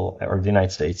powerful are the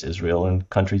United States, Israel, and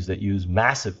countries that use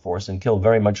massive force and kill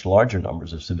very much larger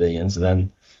numbers of civilians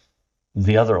than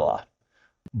the other lot.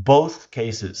 Both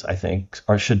cases, I think,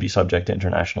 should be subject to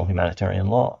international humanitarian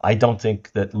law. I don't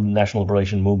think that national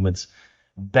liberation movements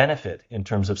benefit in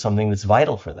terms of something that's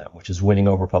vital for them, which is winning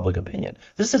over public opinion.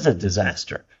 This is a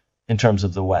disaster in terms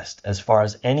of the West, as far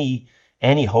as any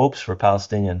hopes for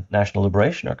Palestinian national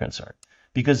liberation are concerned.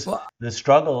 Because the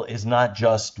struggle is not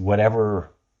just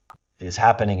whatever is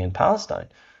happening in Palestine.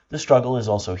 The struggle is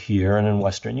also here and in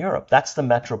Western Europe. That's the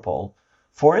metropole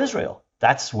for Israel.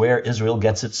 That's where Israel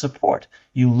gets its support.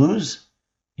 You lose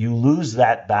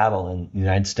that battle in the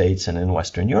United States and in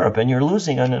Western Europe, and you're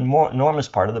losing an enormous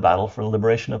part of the battle for the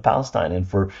liberation of Palestine and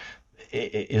for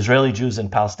Israeli Jews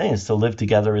and Palestinians to live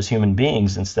together as human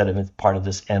beings instead of part of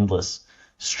this endless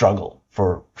struggle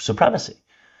for supremacy.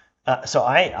 So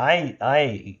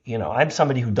I'm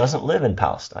somebody who doesn't live in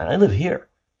Palestine. I live here.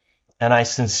 And I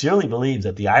sincerely believe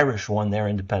that the Irish won their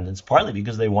independence partly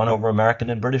because they won over American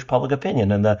and British public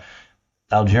opinion, and the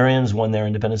Algerians won their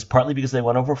independence partly because they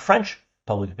won over French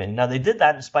public opinion. Now, they did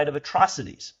that in spite of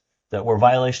atrocities that were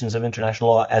violations of international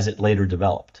law as it later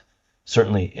developed,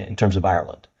 certainly in terms of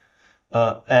Ireland.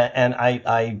 And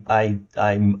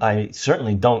I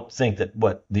certainly don't think that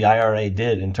what the IRA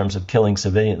did in terms of killing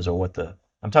civilians, or what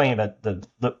I'm talking about the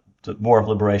War of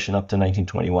Liberation up to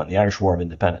 1921, the Irish War of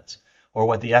Independence, or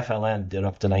what the FLN did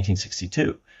up to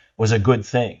 1962, was a good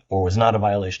thing, or was not a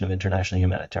violation of international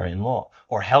humanitarian law,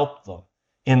 or helped them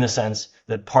in the sense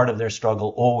that part of their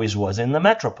struggle always was in the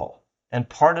metropole. And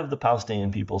part of the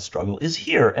Palestinian people's struggle is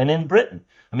here and in Britain.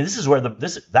 I mean, there was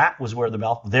where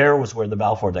the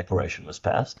Balfour Declaration was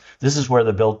passed. This is where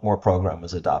the Biltmore program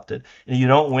was adopted. And you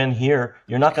don't win here,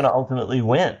 you're not going to ultimately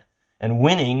win. And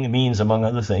winning means, among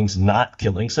other things, not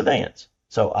killing civilians.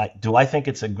 So do I think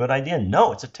it's a good idea?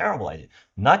 No, it's a terrible idea.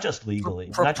 Not just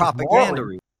legally, for not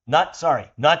propaganda. just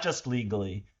morally, not just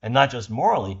legally, and not just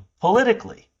morally,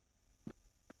 politically,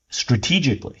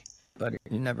 strategically. But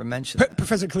you never mentioned that.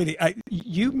 Professor Khalidi,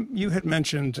 you had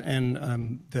mentioned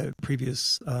in the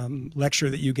previous lecture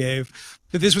that you gave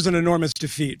that this was an enormous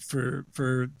defeat for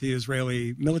the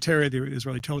Israeli military, the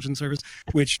Israeli intelligence service,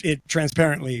 which it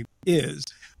transparently is.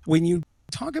 When you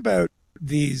talk about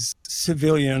these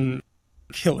civilian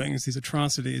killings, these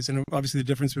atrocities, and obviously the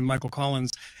difference between Michael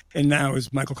Collins and now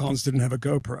is Michael Collins didn't have a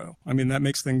GoPro. I mean, that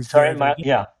makes things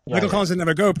Michael Collins didn't have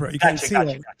a GoPro. You can't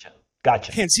see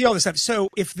Gotcha. Can't see all this stuff. So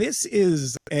if this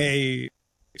is a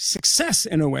success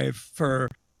in a way for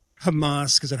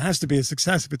Hamas, because it has to be a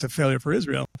success if it's a failure for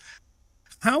Israel,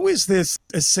 how is this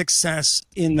a success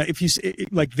in that, if you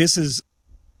like, this is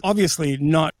obviously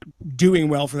not doing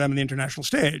well for them in the international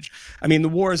stage. I mean, the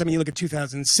wars, you look at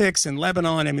 2006 in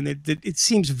Lebanon, it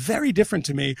seems very different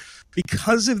to me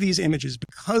because of these images,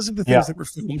 because of the things that were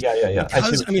filmed.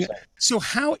 Because, so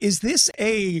how is this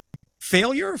a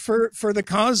failure for the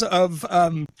cause of,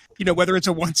 whether it's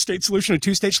a one-state solution, a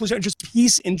two-state solution, or just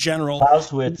peace in general?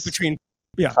 Clausewitz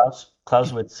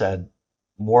said,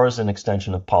 war is an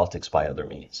extension of politics by other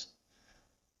means.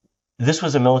 This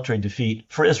was a military defeat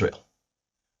for Israel.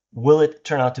 Will it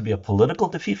turn out to be a political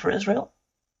defeat for Israel?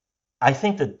 I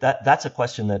think that's a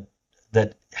question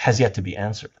that has yet to be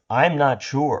answered. I'm not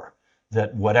sure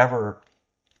that whatever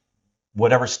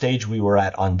stage we were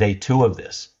at on day 2 of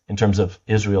this, in terms of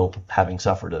Israel having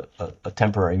suffered a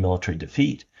temporary military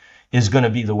defeat, is going to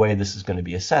be the way this is going to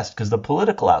be assessed, because the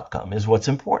political outcome is what's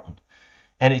important.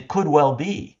 And it could well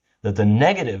be that the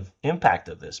negative impact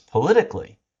of this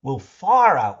politically will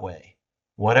far outweigh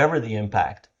whatever the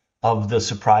impact of the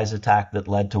surprise attack that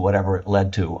led to whatever it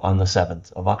led to on the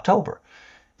 7th of October.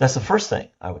 That's the first thing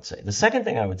I would say. The second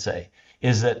thing I would say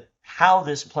is that how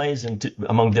this plays into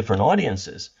among different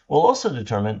audiences will also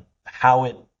determine how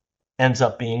it ends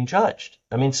up being judged.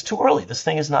 It's too early. This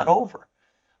thing is not over.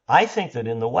 I think that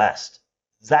in the West,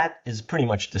 that is pretty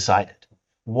much decided.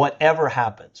 Whatever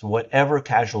happens, whatever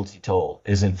casualty toll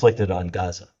is inflicted on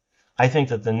Gaza, I think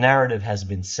that the narrative has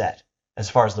been set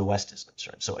as far as the West is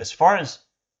concerned. So as far as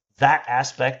that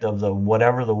aspect of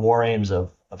whatever the war aims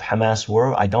of Hamas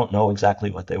were, I don't know exactly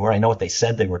what they were. I know what they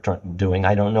said they were doing.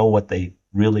 I don't know what they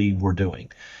really were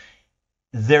doing.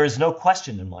 There is no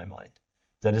question in my mind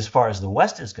that as far as the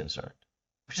West is concerned,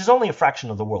 which is only a fraction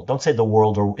of the world, don't say the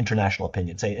world or international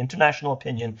opinion, say international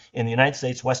opinion in the United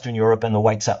States, Western Europe, and the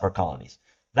white settler colonies.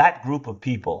 That group of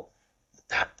people,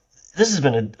 this has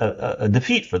been a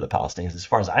defeat for the Palestinians as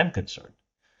far as I'm concerned.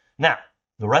 Now,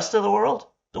 the rest of the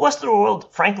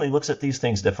world, frankly, looks at these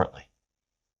things differently.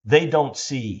 They don't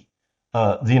see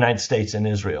the United States and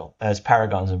Israel as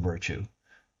paragons of virtue,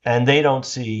 and they don't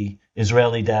see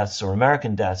Israeli deaths or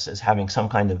American deaths as having some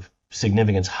kind of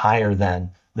significance higher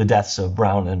than the deaths of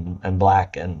brown and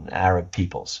black and Arab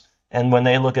peoples. And when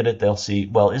they look at it, they'll see,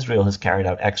 well, Israel has carried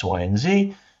out X, Y, and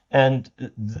Z, and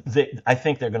I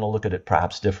think they're going to look at it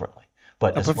perhaps differently.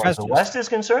 But as far as the West is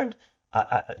concerned,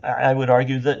 I would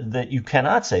argue that you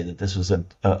cannot say that this was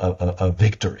a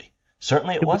victory.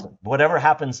 Certainly it wasn't. Whatever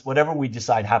happens, whatever we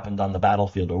decide happened on the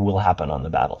battlefield or will happen on the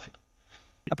battlefield.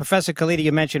 Professor Khalidi,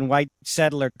 you mentioned white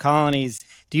settler colonies.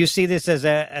 Do you see this as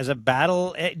a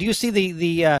battle? Do you see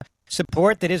the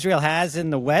support that Israel has in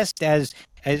the West as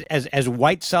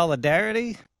white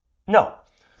solidarity? No.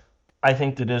 I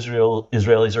think that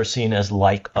Israelis are seen as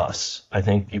like us. I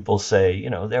think people say,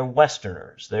 they're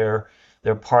Westerners.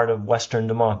 They're part of Western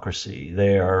democracy.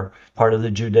 They are part of the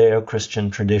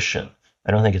Judeo-Christian tradition. I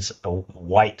don't think it's a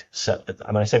white settler.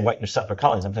 When I say white settler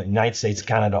colonies, I'm saying United States,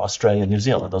 Canada, Australia, New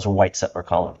Zealand. Those are white settler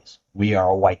colonies. We are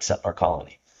a white settler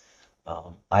colony.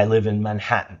 I live in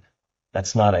Manhattan.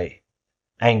 That's not a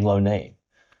Anglo name.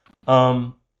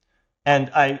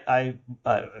 And I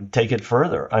take it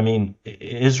further. I mean,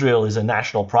 Israel is a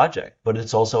national project, but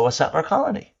it's also a settler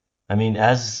colony. I mean,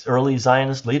 as early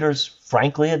Zionist leaders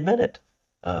frankly admitted,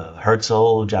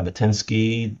 Herzl,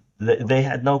 Jabotinsky, they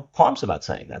had no qualms about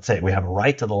saying that. Say we have a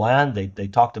right to the land. They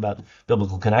talked about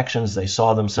biblical connections. They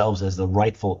saw themselves as the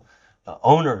rightful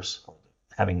owners,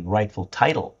 having rightful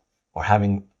title or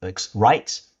having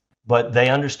rights. But they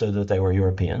understood that they were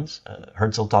Europeans.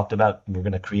 Herzl talked about we're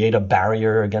going to create a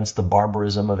barrier against the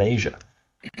barbarism of Asia.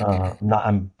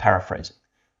 I'm paraphrasing.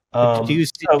 Do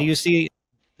you see?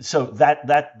 So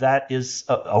that is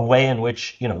a way in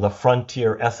which the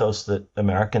frontier ethos that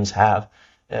Americans have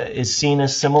is seen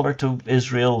as similar to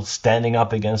Israel standing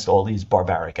up against all these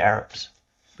barbaric Arabs.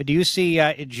 But do you see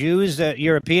Jews,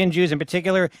 European Jews in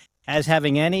particular, as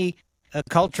having any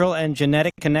cultural and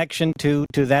genetic connection to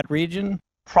that region?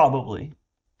 Probably.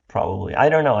 I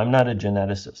don't know. I'm not a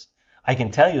geneticist. I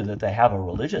can tell you that they have a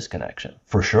religious connection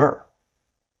for sure.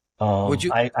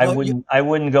 I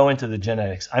wouldn't go into the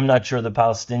genetics. I'm not sure the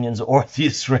Palestinians or the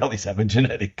Israelis have a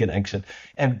genetic connection.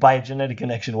 And by a genetic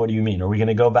connection, what do you mean? Are we going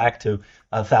to go back to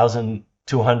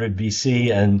 1200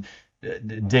 BC and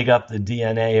dig up the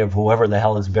DNA of whoever the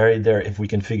hell is buried there if we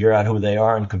can figure out who they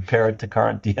are and compare it to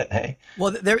current DNA?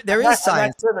 Well, there is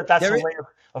science. I'm not sure that's a way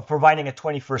of providing a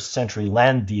 21st century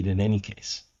land deed in any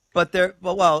case. But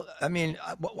I mean,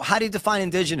 how do you define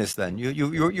indigenous then?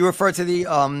 You refer to the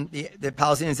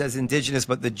Palestinians as indigenous,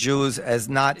 but the Jews as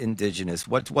not indigenous.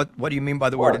 What do you mean by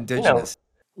the word indigenous?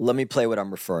 Let me play what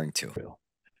I'm referring to.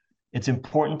 It's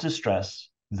important to stress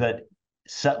that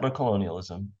settler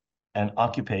colonialism and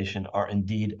occupation are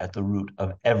indeed at the root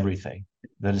of everything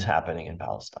that is happening in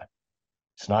Palestine.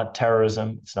 It's not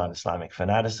terrorism. It's not Islamic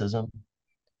fanaticism.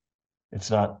 It's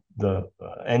not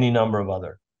any number of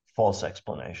other false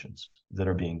explanations that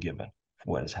are being given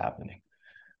for what is happening.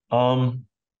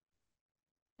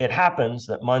 It happens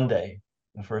that Monday,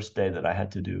 the first day that I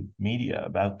had to do media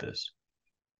about this,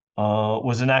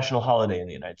 was a national holiday in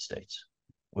the United States,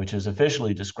 which is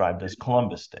officially described as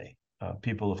Columbus Day.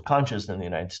 People of conscience in the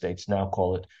United States now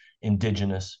call it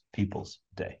Indigenous Peoples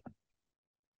Day.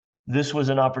 This was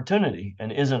an opportunity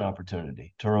and is an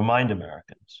opportunity to remind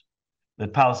Americans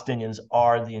that Palestinians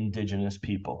are the indigenous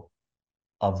people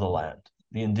of the land,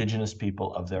 the indigenous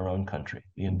people of their own country,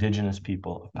 the indigenous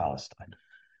people of Palestine.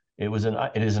 It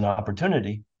is an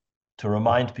opportunity to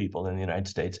remind people in the United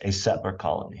States, a settler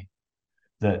colony,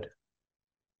 that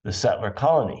the settler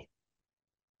colony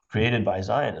created by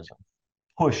Zionism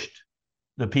pushed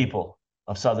the people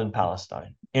of southern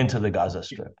Palestine into the Gaza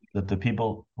Strip, that the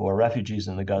people who are refugees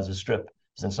in the Gaza Strip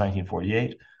since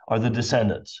 1948 are the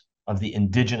descendants of the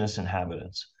indigenous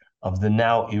inhabitants of the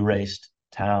now erased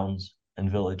towns and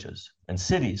villages and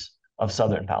cities of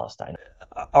southern Palestine.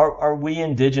 Are we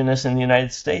indigenous in the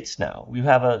United States now? We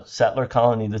have a settler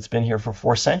colony that's been here for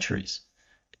 4 centuries.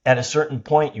 At a certain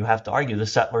point, you have to argue the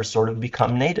settlers sort of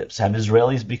become natives. Have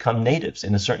Israelis become natives?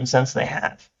 In a certain sense, they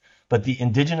have. But the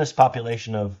indigenous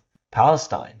population of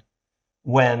Palestine,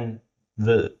 when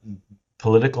the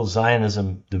political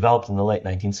Zionism developed in the late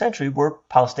 19th century, were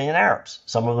Palestinian Arabs.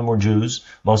 Some of them were Jews,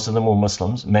 most of them were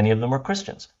Muslims, many of them were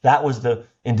Christians. That was the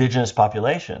indigenous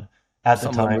population at the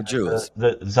time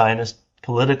the Zionist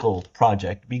political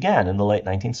project began in the late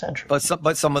 19th century.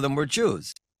 But some of them were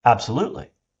Jews.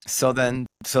 Absolutely. So then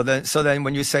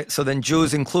when you say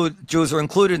Jews are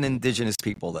included in indigenous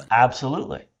people then?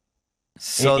 Absolutely.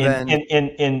 So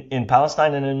in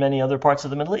Palestine and in many other parts of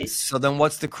the Middle East. So then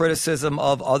what's the criticism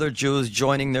of other Jews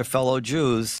joining their fellow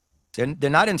Jews? They're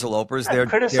not interlopers. I'm not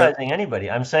criticizing anybody.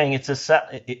 I'm saying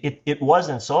it was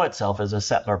and saw itself as a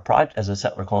settler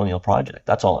colonial project.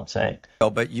 That's all I'm saying.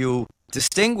 But you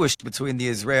distinguished between the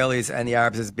Israelis and the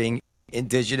Arabs as being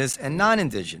indigenous and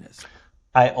non-indigenous.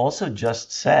 I also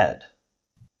just said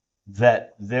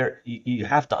that you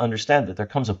have to understand that there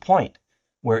comes a point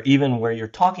where even where you're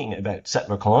talking about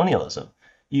settler colonialism,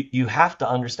 you have to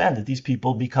understand that these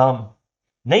people become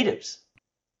natives.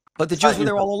 But the Jews were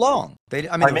there all along. It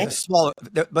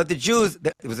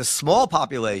was a small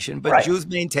population, but right. Jews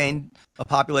maintained a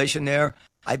population there,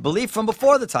 I believe, from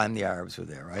before the time the Arabs were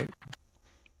there, right?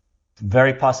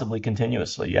 Very possibly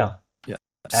continuously, yeah. Yeah.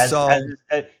 As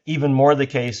even more the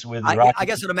case with Iraq. I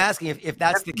guess what I'm asking, if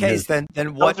that's the case, then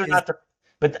what is...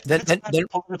 But that's not the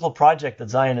political project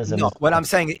that Zionism is. What I'm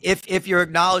saying, if you're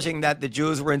acknowledging that the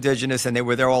Jews were indigenous and they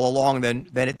were there all along, then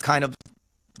it kind of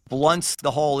blunts the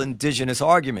whole indigenous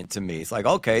argument to me. It's like,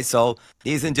 okay, so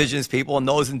these indigenous people and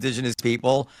those indigenous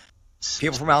people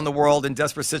People from around the world in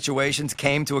desperate situations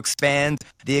came to expand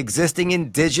the existing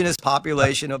indigenous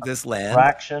population of this land,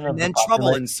 and then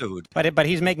trouble ensued. But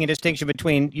he's making a distinction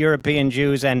between European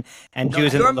Jews and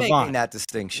Jews in the Levant. You're making that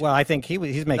distinction. Well, I think he's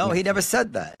making. No, he never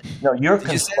said that. No, you're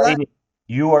conflating.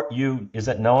 Is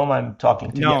that Noam I'm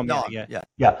talking to? No,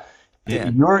 yeah.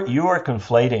 You are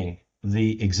conflating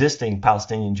the existing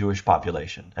Palestinian Jewish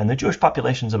population and the Jewish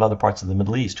populations of other parts of the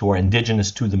Middle East who are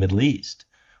indigenous to the Middle East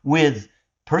with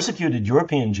persecuted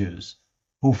European Jews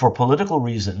who, for political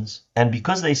reasons and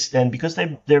because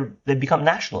they've become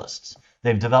nationalists,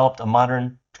 they've developed a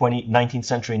modern 19th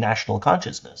century national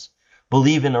consciousness,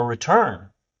 believe in a return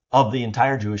of the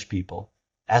entire Jewish people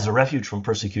as a refuge from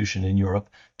persecution in Europe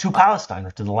to Palestine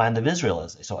or to the land of Israel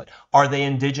as they saw it. Are they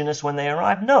indigenous when they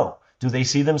arrive? No. Do they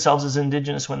see themselves as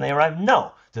indigenous when they arrive?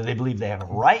 No. Do they believe they have a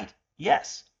right?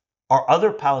 Yes. Are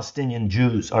other Palestinian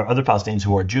Jews, or other Palestinians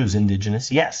who are Jews,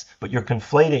 indigenous? Yes. But you're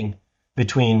conflating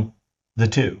between the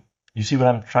two. You see what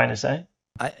I'm trying to say?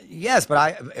 Yes,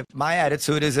 but my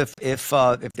attitude is if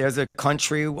there's a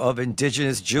country of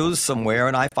indigenous Jews somewhere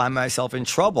and I find myself in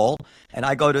trouble and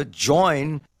I go to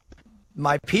join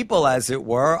my people, as it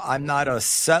were, I'm not a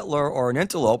settler or an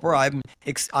interloper. I'm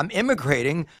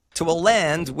immigrating to a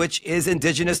land which is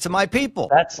indigenous to my people.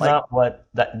 That's not what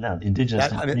indigenous.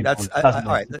 That's all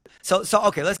right. So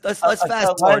okay, let's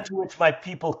fast forward to which my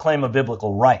people claim a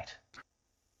biblical right.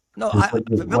 No,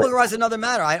 biblical right is another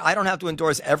matter. I don't have to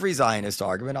endorse every Zionist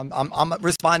argument. I'm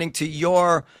responding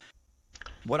to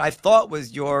what I thought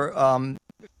was your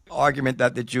argument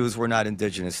that the Jews were not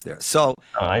indigenous there. So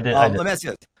let me ask you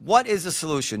this. What is the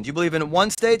solution? Do you believe in a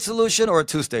one-state solution or a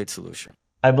two-state solution?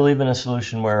 I believe in a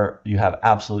solution where you have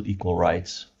absolute equal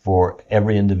rights for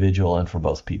every individual and for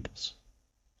both peoples.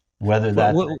 Whether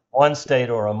that's one state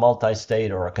or a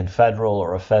multi-state or a confederal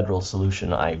or a federal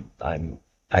solution, I'm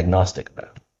agnostic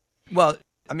about. Well,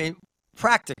 I mean,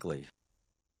 practically,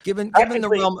 given the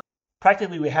realm...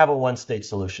 Practically, we have a one-state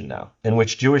solution now in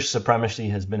which Jewish supremacy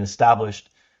has been established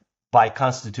by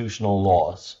constitutional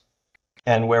laws,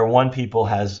 and where one people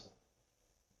has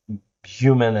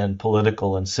human and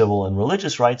political and civil and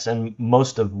religious rights, and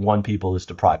most of one people is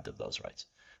deprived of those rights.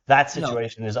 That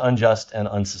situation is unjust and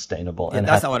unsustainable. Yeah, and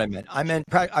that's not what I meant. I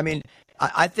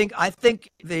think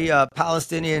the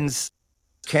Palestinians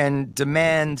can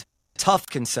demand tough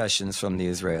concessions from the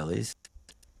Israelis,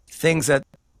 things that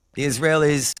the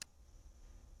Israelis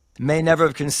may never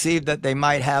have conceived that they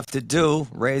might have to do,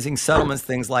 raising settlements,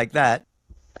 things like that.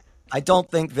 I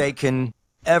don't think they can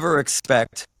ever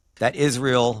expect that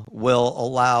Israel will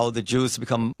allow the Jews to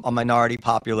become a minority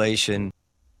population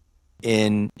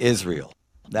in Israel.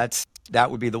 That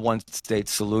would be the one-state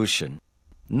solution.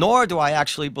 Nor do I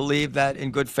actually believe that,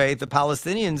 in good faith, the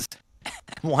Palestinians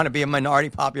want to be a minority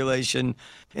population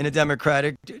in a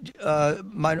democratic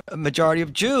majority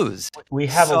of Jews. We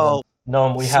have a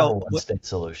one-state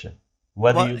solution,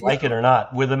 whether you like it or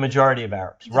not, with a majority of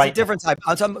Arabs. Right. A different type.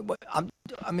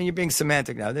 You're being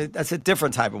semantic now. That's a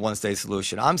different type of one-state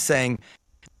solution. I'm saying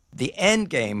the end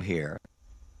game here,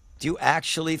 do you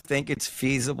actually think it's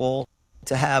feasible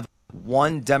to have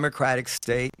one democratic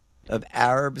state of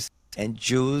Arabs and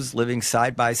Jews living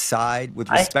side by side with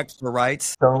respect for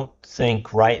rights? I don't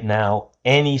think right now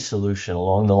any solution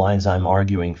along the lines I'm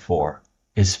arguing for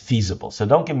is feasible. So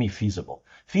don't give me feasible.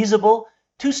 Feasible,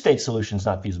 two-state solution is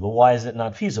not feasible. Why is it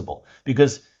not feasible?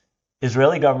 Because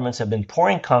Israeli governments have been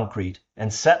pouring concrete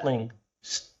and settling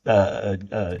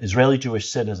Israeli Jewish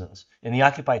citizens in the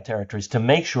occupied territories to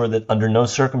make sure that under no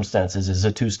circumstances is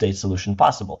a two-state solution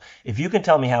possible. If you can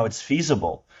tell me how it's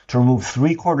feasible to remove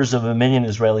 750,000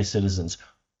 Israeli citizens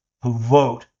who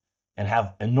vote and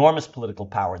have enormous political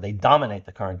power, they dominate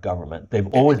the current government. They've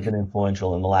always been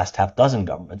influential in the last half dozen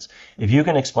governments. If you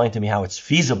can explain to me how it's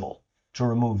feasible to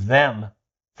remove them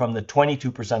from the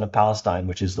 22% of Palestine,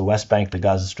 which is the West Bank, the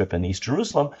Gaza Strip, and East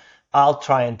Jerusalem, I'll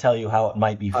try and tell you how it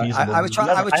might be feasible. I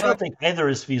don't think either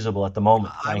is feasible at the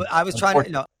moment. I was trying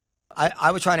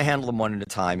to handle them one at a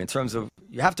time in terms of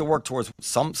you have to work towards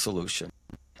some solution.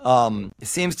 It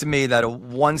seems to me that a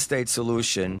one-state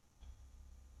solution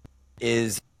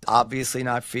is obviously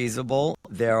not feasible.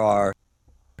 There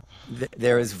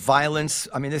is violence.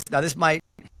 I mean, this might.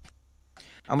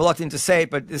 I'm reluctant to say it,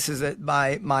 but this is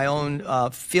my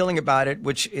own feeling about it,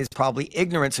 which is probably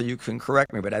ignorant, so you can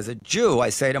correct me. But as a Jew, I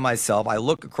say to myself, I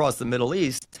look across the Middle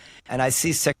East and I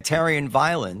see sectarian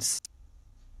violence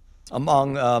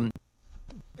among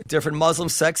different Muslim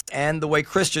sects and the way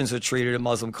Christians are treated in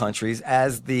Muslim countries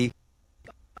as 9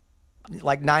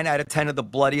 out of 10 of the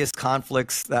bloodiest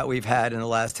conflicts that we've had in the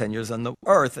last 10 years on the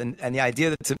earth. And the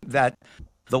idea that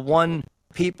the one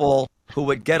people who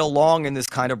would get along in this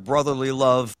kind of brotherly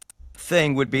love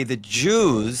thing would be the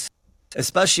Jews,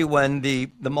 especially when the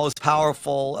most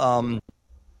powerful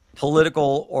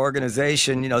political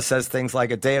organization, says things like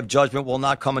a day of judgment will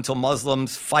not come until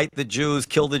Muslims fight the Jews,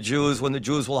 kill the Jews, when the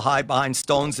Jews will hide behind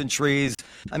stones and trees.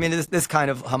 I mean, this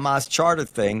kind of Hamas charter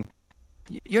thing,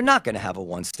 you're not going to have a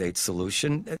one-state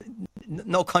solution.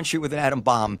 No country with an atom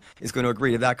bomb is going to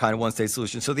agree to that kind of one-state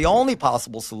solution. So the only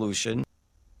possible solution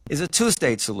is a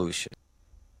two-state solution.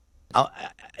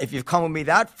 If you've come with me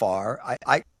that far,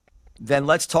 then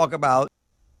let's talk about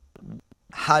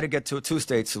how to get to a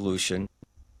two-state solution.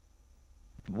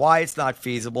 Why it's not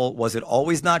feasible. Was it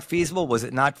always not feasible? Was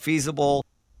it not feasible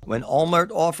when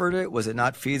Olmert offered it? Was it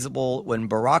not feasible when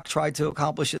Barak tried to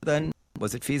accomplish it then?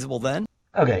 Was it feasible then?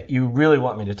 Okay, you really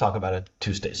want me to talk about a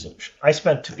two-state solution. I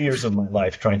spent 2 years of my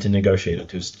life trying to negotiate a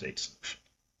two-state solution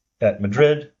at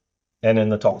Madrid and in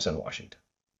the talks in Washington.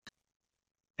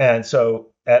 And so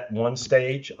at one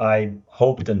stage, I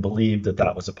hoped and believed that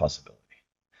that was a possibility.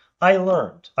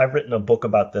 I've written a book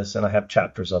about this, and I have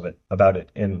chapters about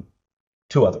it in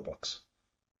 2 other books,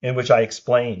 in which I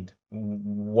explained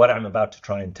what I'm about to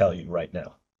try and tell you right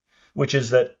now, which is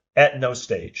that at no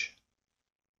stage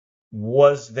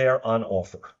was there on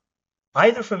offer,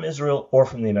 either from Israel or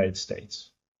from the United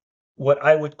States, what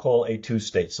I would call a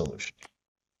two-state solution.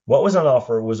 What was on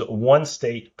offer was one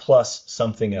state plus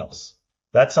something else.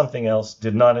 That something else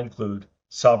did not include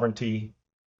sovereignty,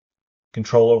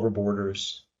 control over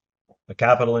borders, a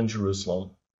capital in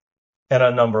Jerusalem, and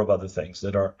a number of other things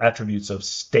that are attributes of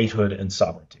statehood and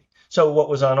sovereignty. So what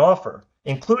was on offer,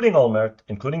 including Olmert,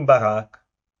 including Barak,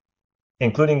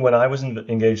 including when I was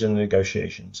engaged in the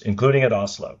negotiations, including at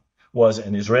Oslo, was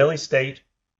an Israeli state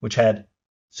which had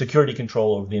security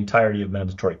control over the entirety of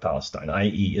mandatory Palestine,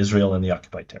 i.e. Israel and the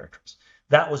occupied territories.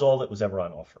 That was all that was ever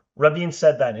on offer. Rabin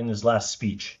said that in his last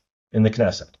speech in the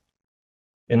Knesset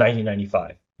in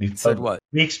 1995. He said what?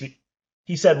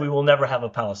 He said, we will never have a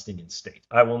Palestinian state.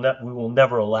 We will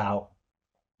never allow.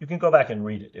 You can go back and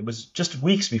read it. It was just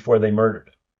weeks before they murdered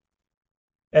him.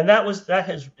 And that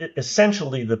has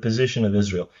essentially the position of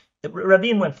Israel.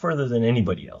 Rabin went further than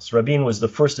anybody else. Rabin was the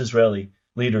first Israeli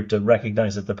leader to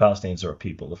recognize that the Palestinians are a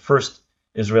people, the first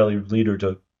Israeli leader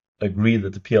to agree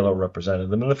that the PLO represented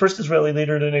them, and the first Israeli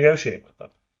leader to negotiate with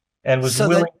them, and was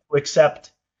willing to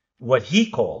accept what he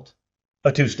called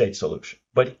a two-state solution.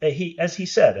 But as he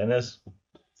said, and as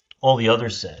all the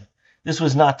others said, this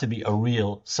was not to be a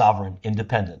real sovereign,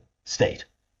 independent state.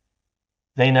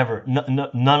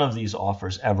 None of these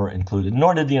offers ever included,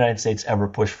 nor did the United States ever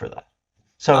push for that.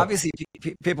 So obviously,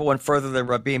 people went further than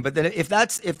Rabin. But then, if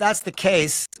that's the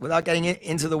case, without getting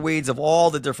into the weeds of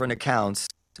all the different accounts,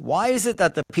 why is it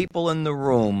that the people in the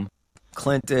room,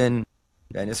 Clinton,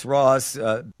 Dennis Ross,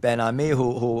 Ben Ami,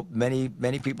 who many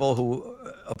people who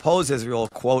oppose Israel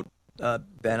quote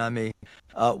Ben Ami,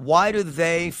 why do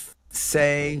they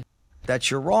say that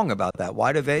you're wrong about that?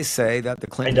 Why do they say that the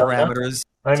Clinton parameters?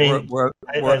 I've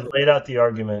laid out the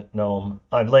argument, Noam.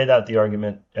 I've laid out the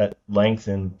argument at length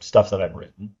in stuff that I've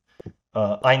written.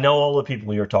 I know all the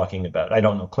people you're talking about. I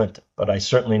don't know Clinton, but I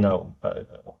certainly know.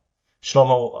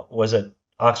 Shlomo was at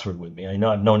Oxford with me.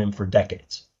 I've known him for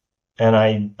decades. And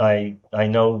I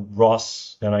know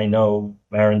Ross, and I know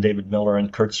Aaron David Miller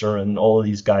and Kurtzer and all of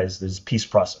these guys, these peace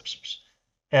processors.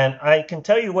 And I can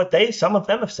tell you what some of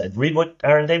them have said. Read what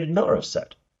Aaron David Miller has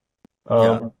said.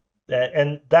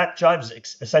 And that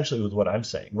jives essentially with what I'm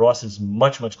saying. Ross is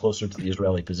much, much closer to the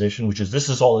Israeli position, which is this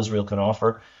is all Israel can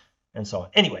offer, and so on.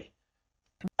 Anyway,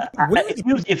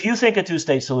 if you think a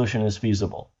two-state solution is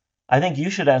feasible, I think you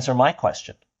should answer my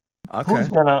question. Okay.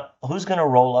 Who's gonna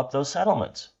roll up those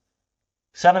settlements?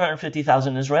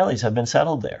 750,000 Israelis have been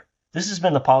settled there. This has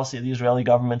been the policy of the Israeli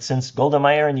government since Golda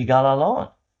Meir and Yigal Allon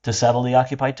to settle the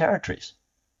occupied territories.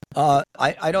 I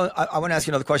want to ask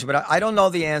you another question, but I don't know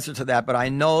the answer to that. But I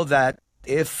know that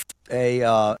if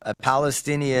a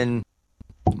Palestinian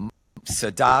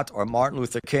Sadat or Martin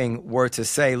Luther King were to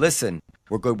say, listen,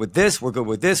 we're good with this, we're good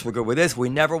with this, we're good with this, we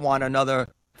never want another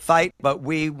fight, but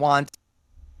we want,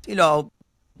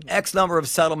 X number of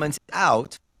settlements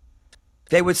out,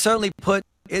 they would certainly put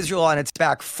Israel on its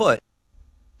back foot.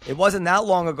 It wasn't that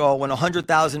long ago when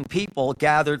 100,000 people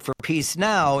gathered for Peace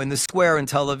Now in the square in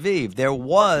Tel Aviv. There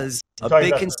was a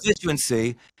big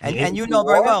constituency, and you know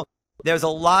very well, there's a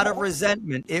lot of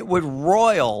resentment. It would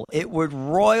roil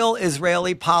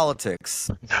Israeli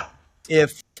politics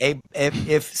if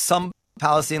some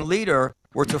Palestinian leader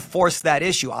were to force that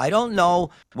issue. I don't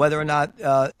know whether or not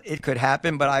it could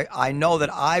happen, but I know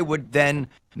that I would then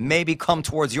maybe come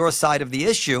towards your side of the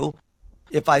issue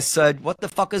if I said, "What the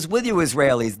fuck is with you,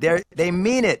 Israelis? They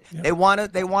mean it. Yeah.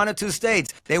 They want 2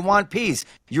 states. They want peace.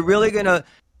 You're really gonna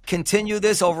continue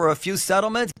this over a few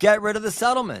settlements? Get rid of the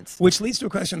settlements." Which leads to a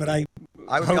question that I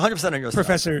would be 100% on your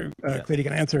Professor Khalidi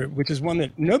can answer, which is one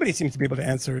that nobody seems to be able to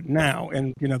answer now.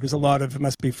 And, there's a lot of, it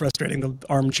must be frustrating, the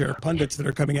armchair pundits that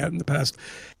are coming out in the past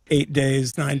 8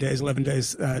 days, 9 days, 11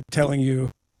 days, telling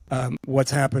you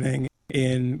what's happening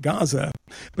in Gaza.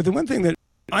 But the one thing that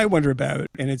I wonder about,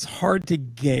 and it's hard to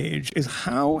gauge, is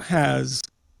how has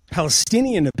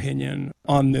Palestinian opinion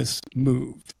on this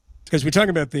moved? Because we're talking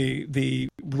about the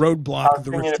roadblock,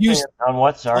 the refusal on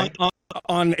what? Sorry,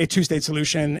 on a 2-state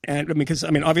solution, and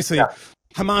obviously,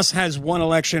 Hamas has one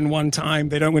election one time.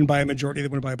 They don't win by a majority; they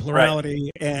win by a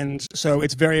plurality, and so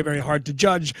it's very, very hard to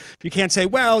judge. You can't say,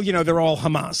 well, they're all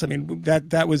Hamas. I mean,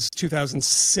 that was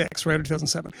 2006, right, or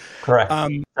 2007? Correct.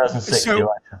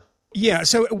 2006.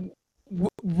 So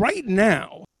right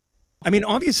now,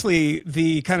 obviously,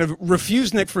 the kind of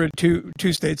refusenick for a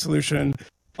two-state solution.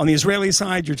 On the Israeli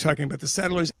side, you're talking about the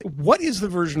settlers. What is the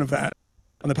version of that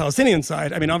on the Palestinian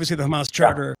side? Obviously, the Hamas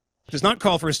charter does not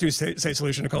call for a two-state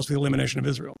solution. It calls for the elimination of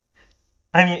Israel.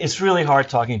 It's really hard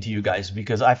talking to you guys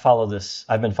because I follow this.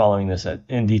 I've been following this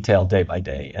in detail day by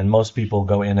day, and most people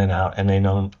go in and out, and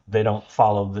they don't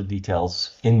follow the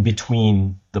details in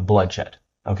between the bloodshed.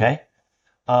 Okay,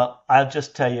 I'll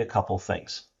just tell you a couple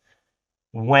things.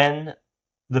 When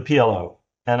the PLO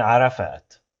and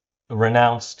Arafat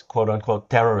renounced quote-unquote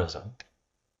terrorism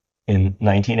in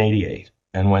 1988,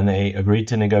 and when they agreed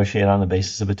to negotiate on the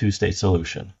basis of a 2-state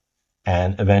solution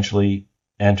and eventually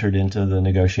entered into the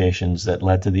negotiations that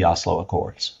led to the Oslo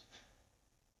Accords,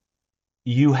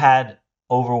 you had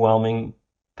overwhelming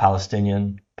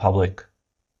Palestinian public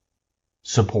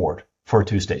support for a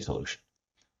 2-state solution.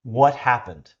 What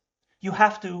happened? You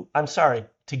have to, I'm sorry,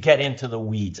 to get into the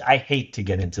weeds. I hate to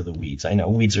get into the weeds. I know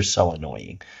weeds are so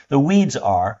annoying. The weeds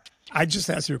are... I just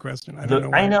asked you a question. I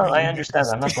don't know. I know. I understand.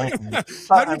 I'm not going to.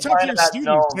 How do you talk to your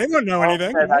students? They don't know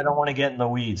anything. I don't want to get in the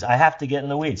weeds. I have to get in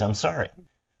the weeds. I'm sorry.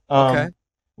 Okay.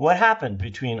 What happened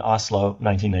between Oslo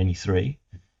 1993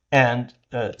 and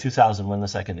 2000 when the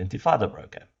Second Intifada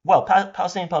broke out? Well,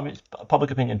 Palestinian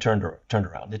public opinion turned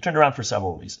around. It turned around for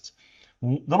several reasons.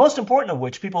 The most important of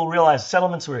which, people realized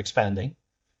settlements were expanding.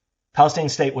 Palestinian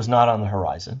state was not on the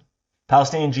horizon.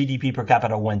 Palestinian GDP per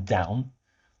capita went down.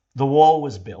 The wall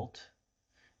was built,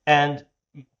 and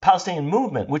Palestinian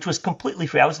movement, which was completely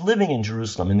free. I was living in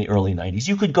Jerusalem in the early 90s.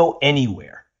 You could go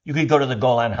anywhere. You could go to the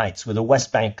Golan Heights with a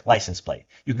West Bank license plate.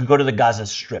 You could go to the Gaza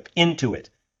Strip, into it,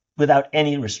 without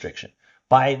any restriction.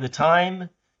 By the time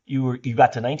you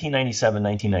got to 1997,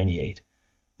 1998,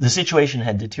 the situation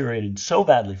had deteriorated so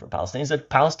badly for Palestinians that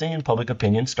Palestinian public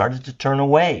opinion started to turn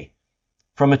away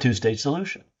from a 2-state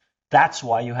solution. That's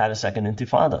why you had a second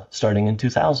Intifada starting in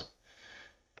 2000.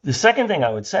 The second thing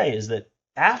I would say is that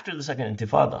after the Second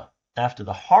Intifada, after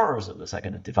the horrors of the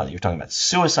Second Intifada, you're talking about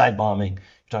suicide bombing,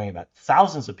 you're talking about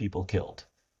thousands of people killed,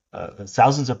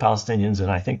 thousands of Palestinians,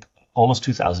 and I think almost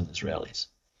 2,000 Israelis.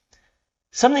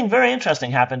 Something very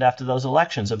interesting happened after those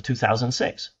elections of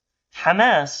 2006.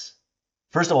 Hamas,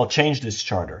 first of all, changed its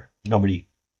charter. Nobody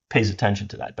pays attention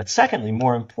to that. But secondly,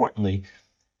 more importantly,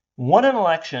 won an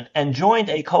election and joined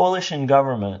a coalition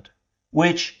government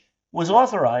which was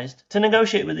authorized to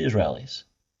negotiate with the Israelis,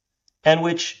 and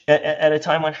which at a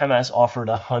time when Hamas offered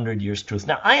 100 years truce.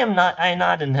 Now, I am not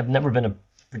and have never been a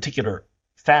particular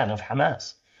fan of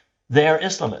Hamas. They are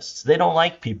Islamists. They don't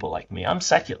like people like me. I'm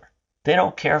secular. They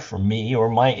don't care for me or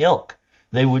my ilk.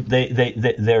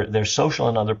 Their social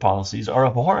and other policies are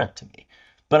abhorrent to me.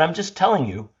 But I'm just telling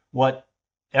you what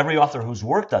every author who's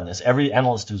worked on this, every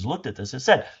analyst who's looked at this has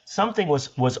said. Something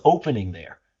was opening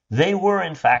there. They were,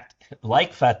 in fact,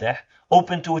 like Fatah,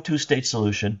 open to a 2-state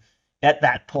solution at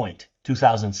that point,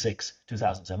 2006,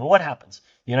 2007. What happens?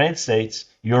 The United States,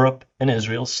 Europe, and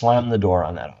Israel slam the door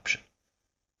on that option.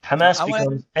 Hamas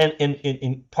becomes,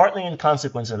 and partly in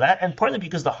consequence of that, and partly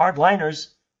because the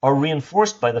hardliners are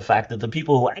reinforced by the fact that the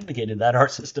people who advocated that are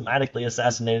systematically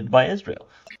assassinated by Israel.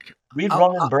 Read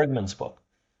Roman Bergman's book.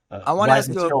 I want to ask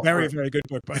you a very, very good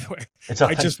book, by the way.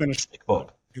 I just finished the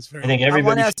book. It's very I think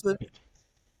everybody.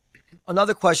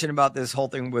 Another question about this whole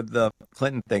thing with the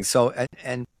Clinton thing. So,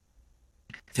 and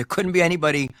there couldn't be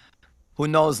anybody who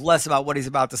knows less about what he's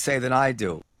about to say than I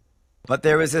do. But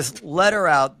there is this letter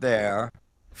out there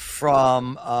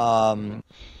from,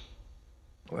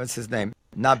 what's his name?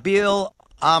 Nabil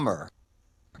Amr.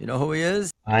 You know who he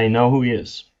is? I know who he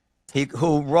is.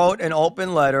 Who wrote an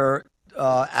open letter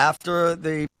after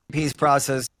the peace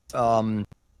process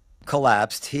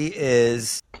collapsed. He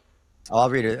is I'll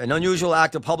read it. An unusual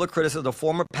act of public criticism. The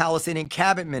former Palestinian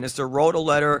cabinet minister wrote a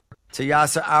letter to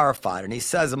Yasser Arafat, and he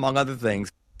says, among other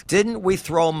things, didn't we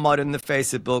throw mud in the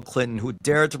face of Bill Clinton, who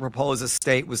dared to propose a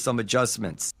state with some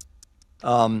adjustments?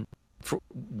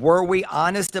 Were we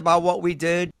honest about what we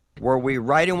did? Were we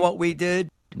right in what we did?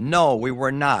 No, we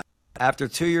were not. After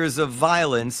 2 years of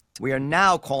violence, we are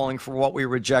now calling for what we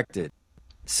rejected.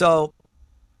 So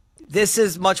this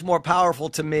is much more powerful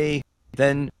to me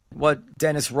than what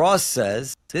Dennis Ross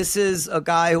says. This is a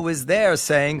guy who is there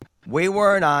saying, we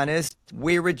weren't honest.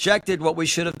 We rejected what we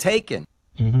should have taken.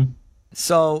 Mm-hmm.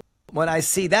 So when I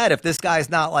see that, if this guy's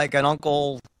not like an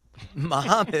Uncle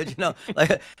Muhammad,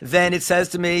 then it says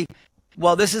to me,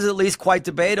 well, this is at least quite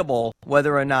debatable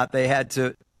whether or not they had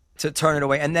to turn it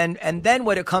away. And then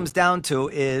what it comes down to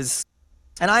is,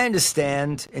 and I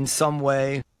understand in some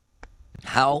way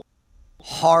how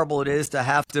horrible it is to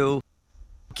have to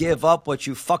give up what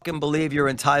you fucking believe you're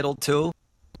entitled to.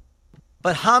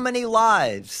 But how many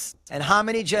lives and how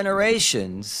many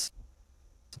generations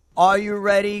are you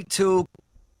ready to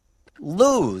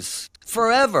lose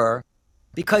forever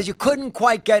because you couldn't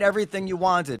quite get everything you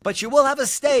wanted? But you will have a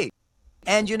state.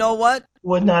 And you know what?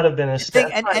 Would not have been a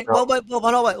state. Hold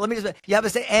on, let me just, you have a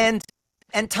state, and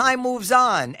time moves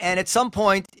on. And at some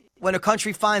point, when a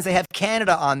country finds they have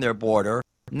Canada on their border,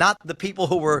 not the people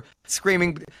who were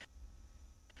screaming,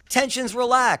 tensions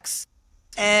relax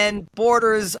and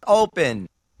borders open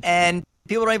and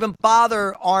people don't even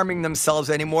bother arming themselves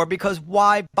anymore, because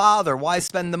why bother? Why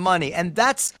spend the money? And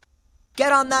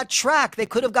get on that track. They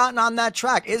could have gotten on that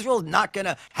track. Israel's not going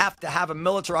to have a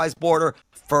militarized border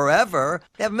forever.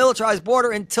 They have a militarized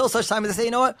border until such time as they say,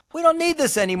 you know what? We don't need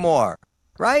this anymore.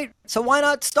 Right? So why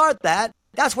not start that?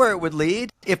 That's where it would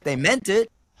lead if they meant it.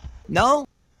 No?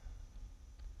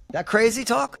 That crazy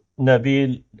talk?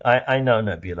 Nabil, I know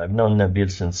Nabil. I've known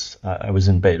Nabil since I was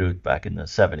in Beirut back in the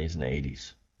 70s and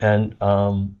 80s. And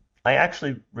I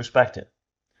actually respect him.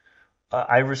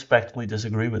 I respectfully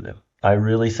disagree with him. I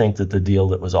really think that the deal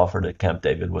that was offered at Camp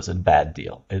David was a bad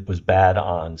deal. It was bad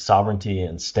on sovereignty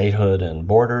and statehood and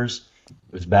borders.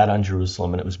 It was bad on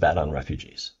Jerusalem, and it was bad on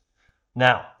refugees.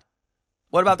 Now,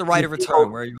 what about the right of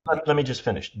return? Let me just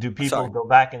finish. Do people go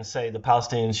back and say the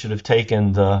Palestinians should have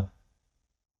taken the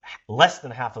less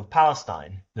than half of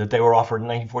Palestine that they were offered in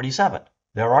 1947?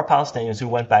 There are Palestinians who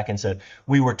went back and said,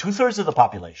 we were 2/3 of the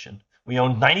population. We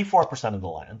owned 94% of the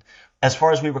land. As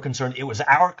far as we were concerned, it was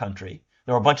our country.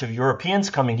 There were a bunch of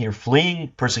Europeans coming here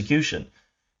fleeing persecution.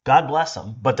 God bless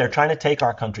them, but they're trying to take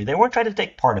our country. They weren't trying to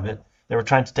take part of it. They were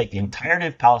trying to take the entirety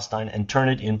of Palestine and turn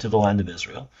it into the land of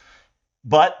Israel.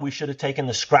 But we should have taken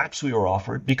the scraps we were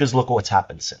offered, because look what's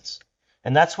happened since.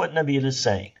 And that's what Nabil is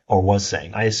saying, or was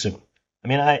saying, I assume. I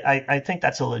mean, I think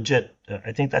that's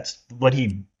I think that's what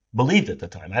he believed at the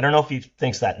time. I don't know if he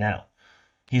thinks that now.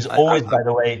 He's always, by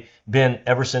the way, been,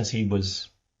 ever since he was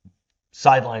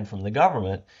sidelined from the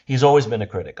government, he's always been a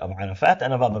critic of Arafat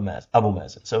and of Abu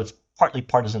Mazen. So it's partly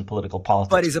partisan political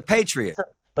politics. But he's a patriot.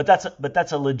 But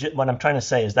that's a legit. What I'm trying to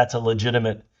say is that's a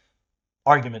legitimate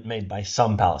argument made by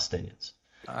some Palestinians.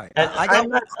 All right.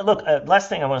 And last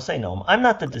thing I want to say, Noam, I'm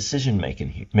not the decision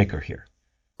maker here.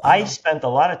 I spent a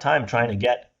lot of time trying to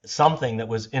get something that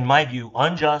was, in my view,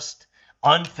 unjust,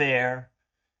 unfair,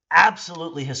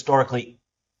 absolutely historically,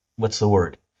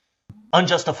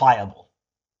 unjustifiable.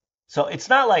 So it's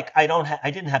not like I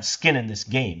didn't have skin in this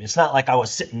game. It's not like I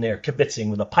was sitting there kibitzing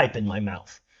with a pipe in my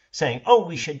mouth saying, oh,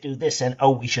 we should do this and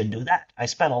oh, we should do that. I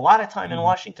spent a lot of time in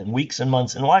Washington, weeks and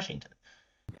months in Washington,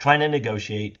 trying to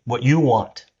negotiate what you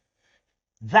want.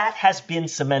 That has been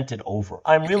cemented over.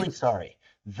 I'm really sorry.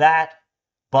 That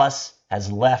bus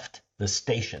has left the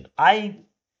station. I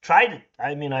tried it.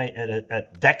 I mean,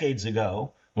 decades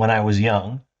ago when I was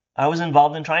young, I was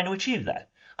involved in trying to achieve that.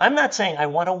 I'm not saying I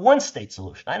want a one-state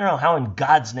solution. I don't know how in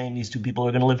God's name these two people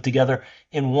are going to live together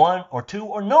in one or two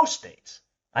or no states.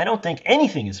 I don't think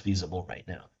anything is feasible right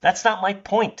now. That's not my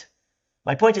point.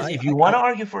 My point is, if you want to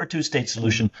argue for a two-state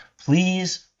solution,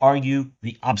 please argue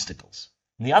the obstacles.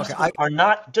 And the obstacles are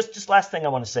not, just last thing I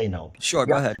want to say, no. Sure,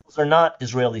 go ahead. The obstacles are not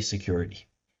Israeli security.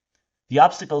 The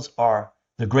obstacles are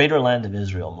the Greater Land of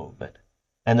Israel movement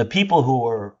and the people who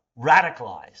were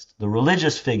radicalized, the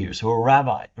religious figures who were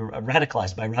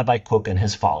radicalized by Rabbi Kook and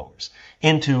his followers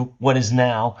into what is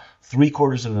now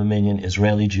 750,000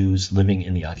 Israeli Jews living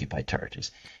in the occupied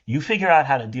territories. You figure out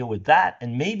how to deal with that,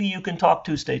 and maybe you can talk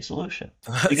two-state solution.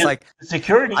 Because the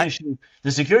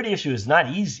security issue is not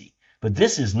easy, but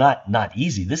this is not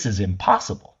easy. This is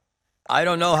impossible. I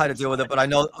don't know how to deal with it, but I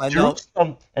know.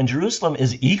 Jerusalem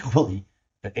is equally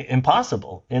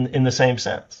impossible in the same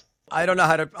sense. I don't know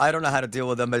how to deal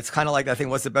with them. But it's kind of like I think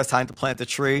what's the best time to plant a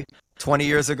tree? 20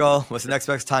 years ago. What's the next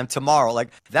best time? Tomorrow. Like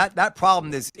that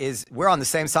problem is we're on the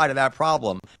same side of that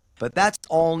problem. But that's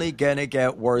only gonna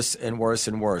get worse and worse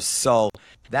and worse. So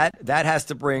that has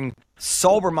to bring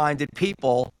sober-minded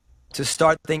people to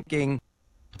start thinking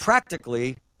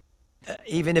practically,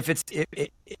 even if it's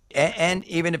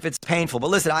even if it's painful. But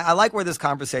listen, I like where this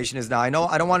conversation is now. I know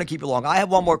I don't want to keep it long. I have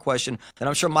one more question, and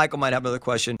I'm sure Michael might have another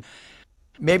question.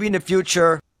 Maybe in the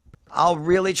future, I'll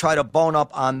really try to bone up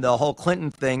on the whole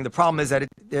Clinton thing. The problem is that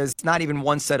there's not even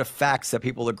one set of facts that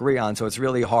people agree on, so it's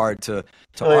really hard to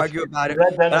argue about it.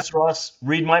 Read Dennis Ross,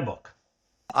 read my book.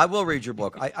 I will read your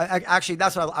book. I actually,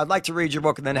 that's what I'd like to read your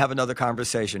book and then have another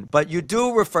conversation. But you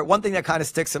do refer, one thing that kind of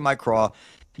sticks in my craw,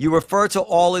 you refer to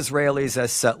all Israelis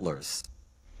as settlers.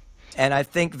 And I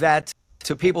think that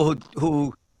to people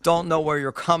who don't know where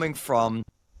you're coming from,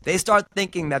 they start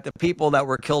thinking that the people that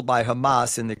were killed by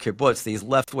Hamas in the kibbutz, these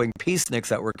left-wing peaceniks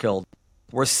that were killed,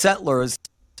 were settlers,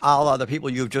 a la the people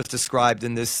you've just described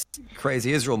in this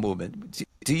crazy Israel movement.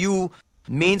 Do you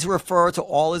mean to refer to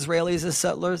all Israelis as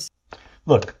settlers?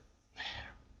 Look,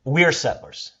 we are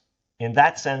settlers. In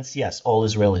that sense, yes, all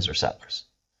Israelis are settlers.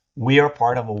 We are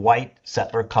part of a white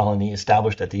settler colony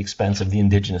established at the expense of the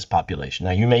indigenous population.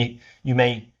 Now, you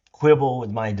may quibble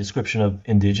with my description of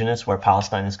indigenous where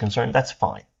Palestine is concerned. That's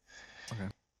fine. Okay.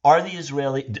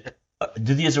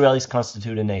 Do the Israelis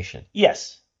constitute a nation?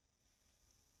 Yes.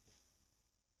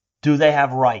 Do they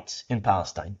have rights in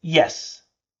Palestine? Yes.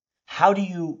 How do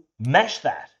you mesh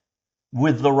that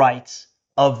with the rights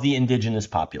of the indigenous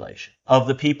population, of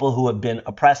the people who have been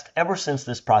oppressed ever since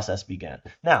this process began?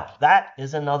 Now, that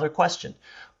is another question.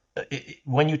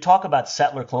 When you talk about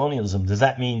settler colonialism, does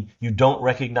that mean you don't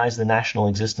recognize the national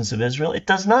existence of Israel? It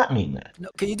does not mean that. No,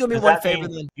 can you do me one favor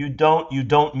then? You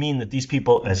don't mean that these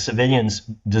people as civilians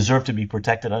deserve to be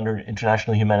protected under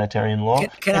international humanitarian law?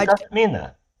 It doesn't mean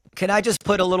that. Can I just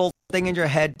put a little thing in your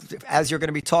head as you're going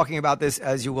to be talking about this,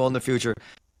 as you will in the future?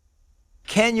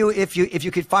 Can you, if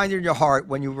you could find it in your heart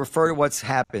when you refer to what's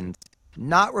happened,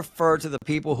 not refer to the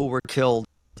people who were killed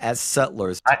as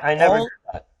settlers? I never did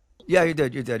that. Yeah, you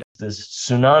did. This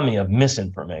tsunami of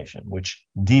misinformation which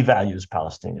devalues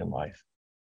Palestinian life.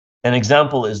 An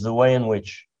example is the way in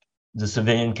which the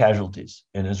civilian casualties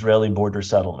in Israeli border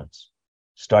settlements,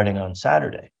 starting on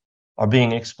Saturday, are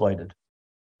being exploited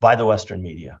by the Western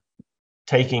media,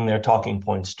 taking their talking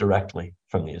points directly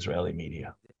from the Israeli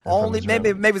media.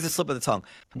 Maybe it's a slip of the tongue.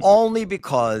 Only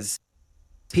because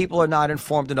people are not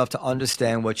informed enough to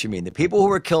understand what you mean. The people who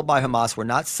were killed by Hamas were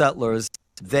not settlers.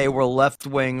 They were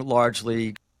left-wing,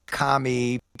 largely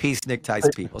commie, peacenik type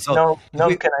people. So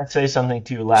can I say something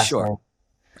to you last Sure. night?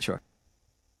 Sure.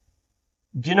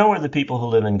 Do you know where the people who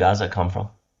live in Gaza come from?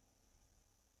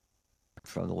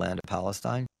 From the land of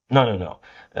Palestine? No.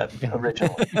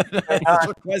 Originally.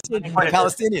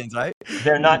 Palestinians, right?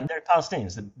 They're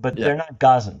Palestinians, but they're not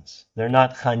Gazans. They're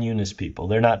not Khan Yunis people.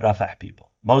 They're not Rafah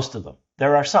people. Most of them.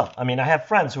 There are some. I mean, I have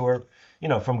friends who are,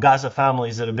 from Gaza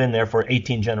families that have been there for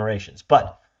 18 generations.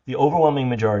 But the overwhelming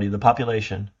majority of the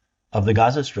population of the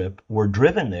Gaza Strip were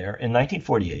driven there in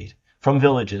 1948 from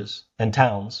villages and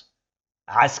towns,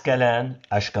 Ascalon,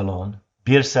 Ashkelon,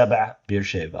 Bir Seba,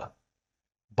 Beersheba,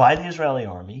 by the Israeli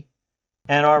army,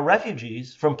 and are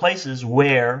refugees from places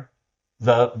where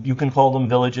you can call them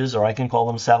villages or I can call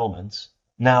them settlements,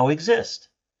 now exist.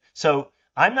 So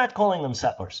I'm not calling them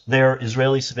settlers. They're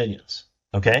Israeli civilians,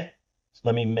 okay?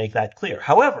 Let me make that clear.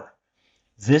 However,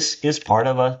 this is part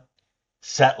of a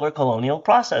settler colonial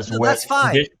process where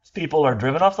indigenous people are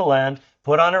driven off the land,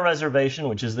 put on a reservation,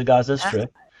 which is the Gaza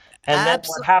Strip, and then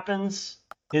what happens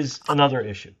is another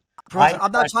issue. I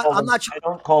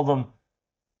don't call them.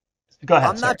 Go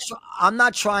ahead. I'm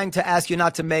not trying to ask you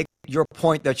not to make your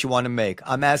point that you want to make.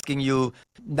 I'm asking you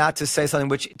not to say something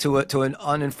which to an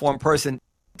uninformed person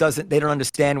they don't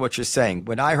understand what you're saying.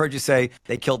 When I heard you say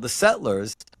they killed the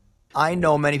settlers, I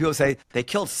know many people say they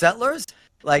killed settlers,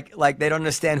 like they don't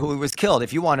understand who was killed.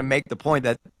 If you want to make the point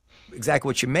that exactly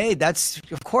what you made, that's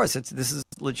of course this is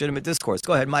legitimate discourse.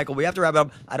 Go ahead, Michael. We have to wrap it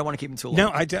up. I don't want to keep him too long.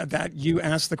 No, that you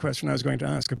asked the question I was going to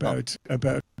ask about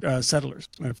settlers,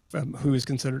 who is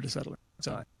considered a settler.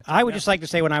 So I would just like to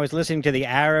say, when I was listening to the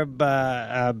Arab,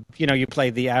 you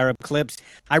played the Arab clips,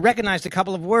 I recognized a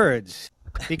couple of words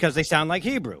because they sound like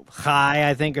Hebrew. Chai,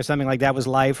 I think, or something like that was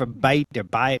life, or bait, or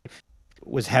bite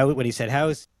was how when he said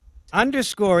house,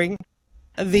 underscoring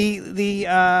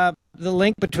the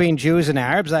link between Jews and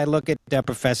Arabs. I look at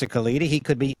Professor Khalidi. He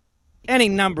could be any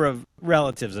number of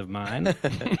relatives of mine.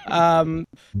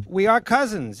 We are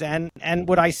cousins, and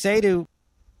what I say to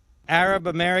Arab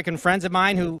American friends of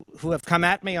mine who have come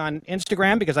at me on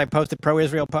Instagram because I posted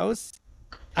pro-Israel posts.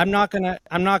 I'm not gonna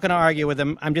argue with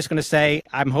them. I'm just gonna say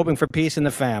I'm hoping for peace in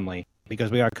the family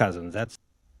because we are cousins.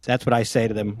 That's what I say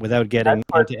to them without getting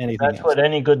into anything else. That's what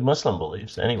any good Muslim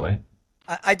believes, anyway.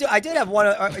 I did have one.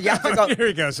 Here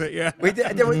he goes. Yeah. We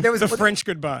did, there was the French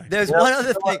goodbye. There's one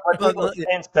other thing. What people say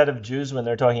instead of Jews when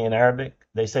they're talking in Arabic,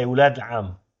 they say "ulad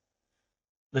al-am,"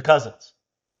 the cousins.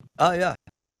 Oh yeah.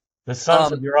 The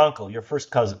sons of your uncle, your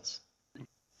first cousins.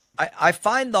 I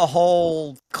find the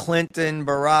whole Clinton,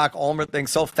 Barack, Ulmer thing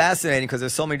so fascinating because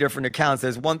there's so many different accounts.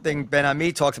 There's one thing Ben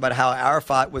Ami talks about how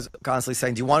Arafat was constantly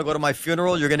saying, "Do you want to go to my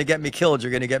funeral? You're going to get me killed.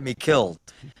 You're going to get me killed."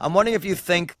 I'm wondering if you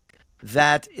think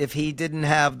that if he didn't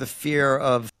have the fear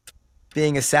of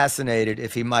being assassinated,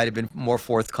 if he might have been more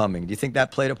forthcoming. Do you think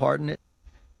that played a part in it?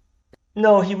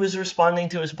 No, he was responding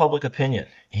to his public opinion.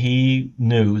 He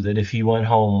knew that if he went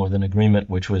home with an agreement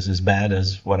which was as bad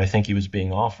as what I think he was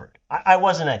being offered. I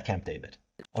wasn't at Camp David,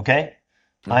 okay?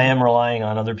 Mm-hmm. I am relying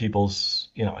on other people's,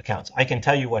 accounts. I can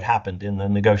tell you what happened in the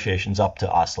negotiations up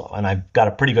to Oslo, and I've got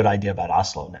a pretty good idea about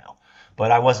Oslo now,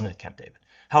 but I wasn't at Camp David.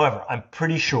 However, I'm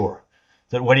pretty sure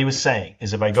that what he was saying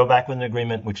is if I go back with an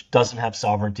agreement which doesn't have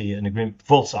sovereignty, an agreement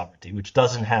full sovereignty, which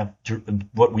doesn't have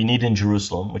what we need in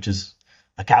Jerusalem, which is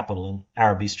a capital in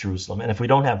Arab East Jerusalem, and if we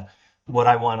don't have what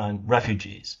I want on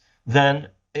refugees, then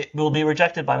it will be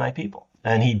rejected by my people.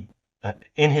 And he,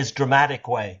 in his dramatic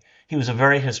way, he was a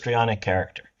very histrionic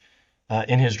character.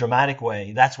 In his dramatic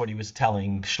way, that's what he was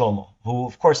telling Shlomo, who,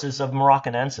 of course, is of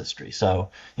Moroccan ancestry. So,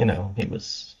 he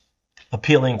was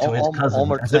appealing to his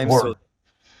cousin, as it were.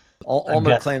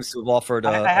 Ulmer claims to have offered.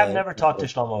 I have never talked to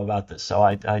Shlomo about this, so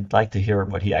I'd like to hear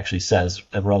what he actually says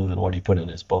rather than what he put in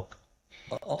his book.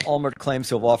 Ulmer claims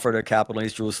to have offered a capital in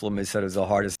East Jerusalem. He said it was the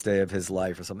hardest day of his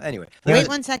life or something. Anyway. Wait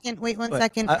one second.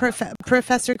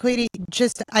 Professor Khalidi,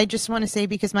 I just want to say,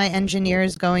 because my engineer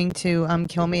is going to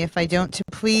kill me if I don't, to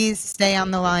please stay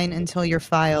on the line until your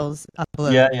files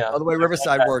upload. Yeah. By the way,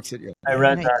 Riverside works at you. I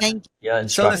read that. Thank you. Yeah,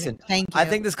 so listen, thank you. I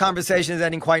think this conversation is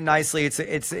ending quite nicely. It's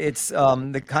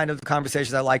the kind of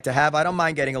conversations I like to have. I don't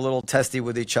mind getting a little testy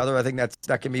with each other. I think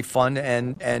that can be fun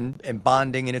and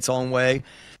bonding in its own way.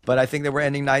 But I think that we're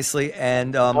ending nicely,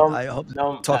 and I hope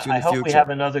to talk to you in the future. I hope we have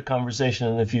another conversation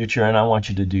in the future, and I want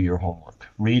you to do your homework.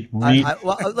 Read.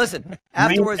 Listen,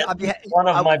 afterwards, one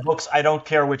of my books. I don't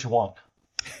care which one.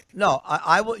 No,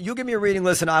 I will. You give me a reading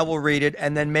list, and I will read it.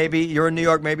 And then maybe you're in New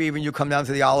York. Maybe even you come down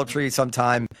to the olive tree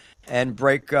sometime and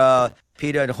break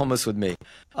pita and hummus with me.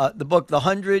 The book, The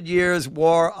 100 Years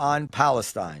War on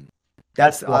Palestine.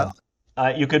 That's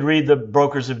you could read The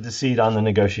Brokers of Deceit on the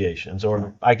Negotiations,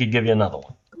 or I could give you another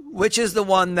one. Which is the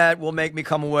one that will make me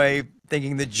come away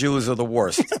thinking the Jews are the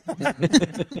worst?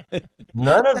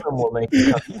 None of them will make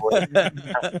you come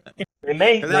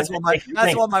away. That's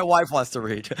what my wife wants to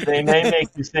read. They may make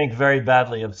you think very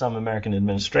badly of some American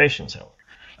administrations, however.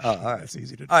 Oh, all right. That's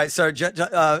easy to do. All right, sir.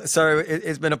 Sir,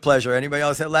 it's been a pleasure. Anybody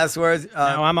else have last words? No,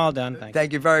 I'm all done.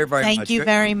 Thank you very, very much. Thank you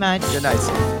very much. Good night,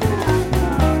 sir.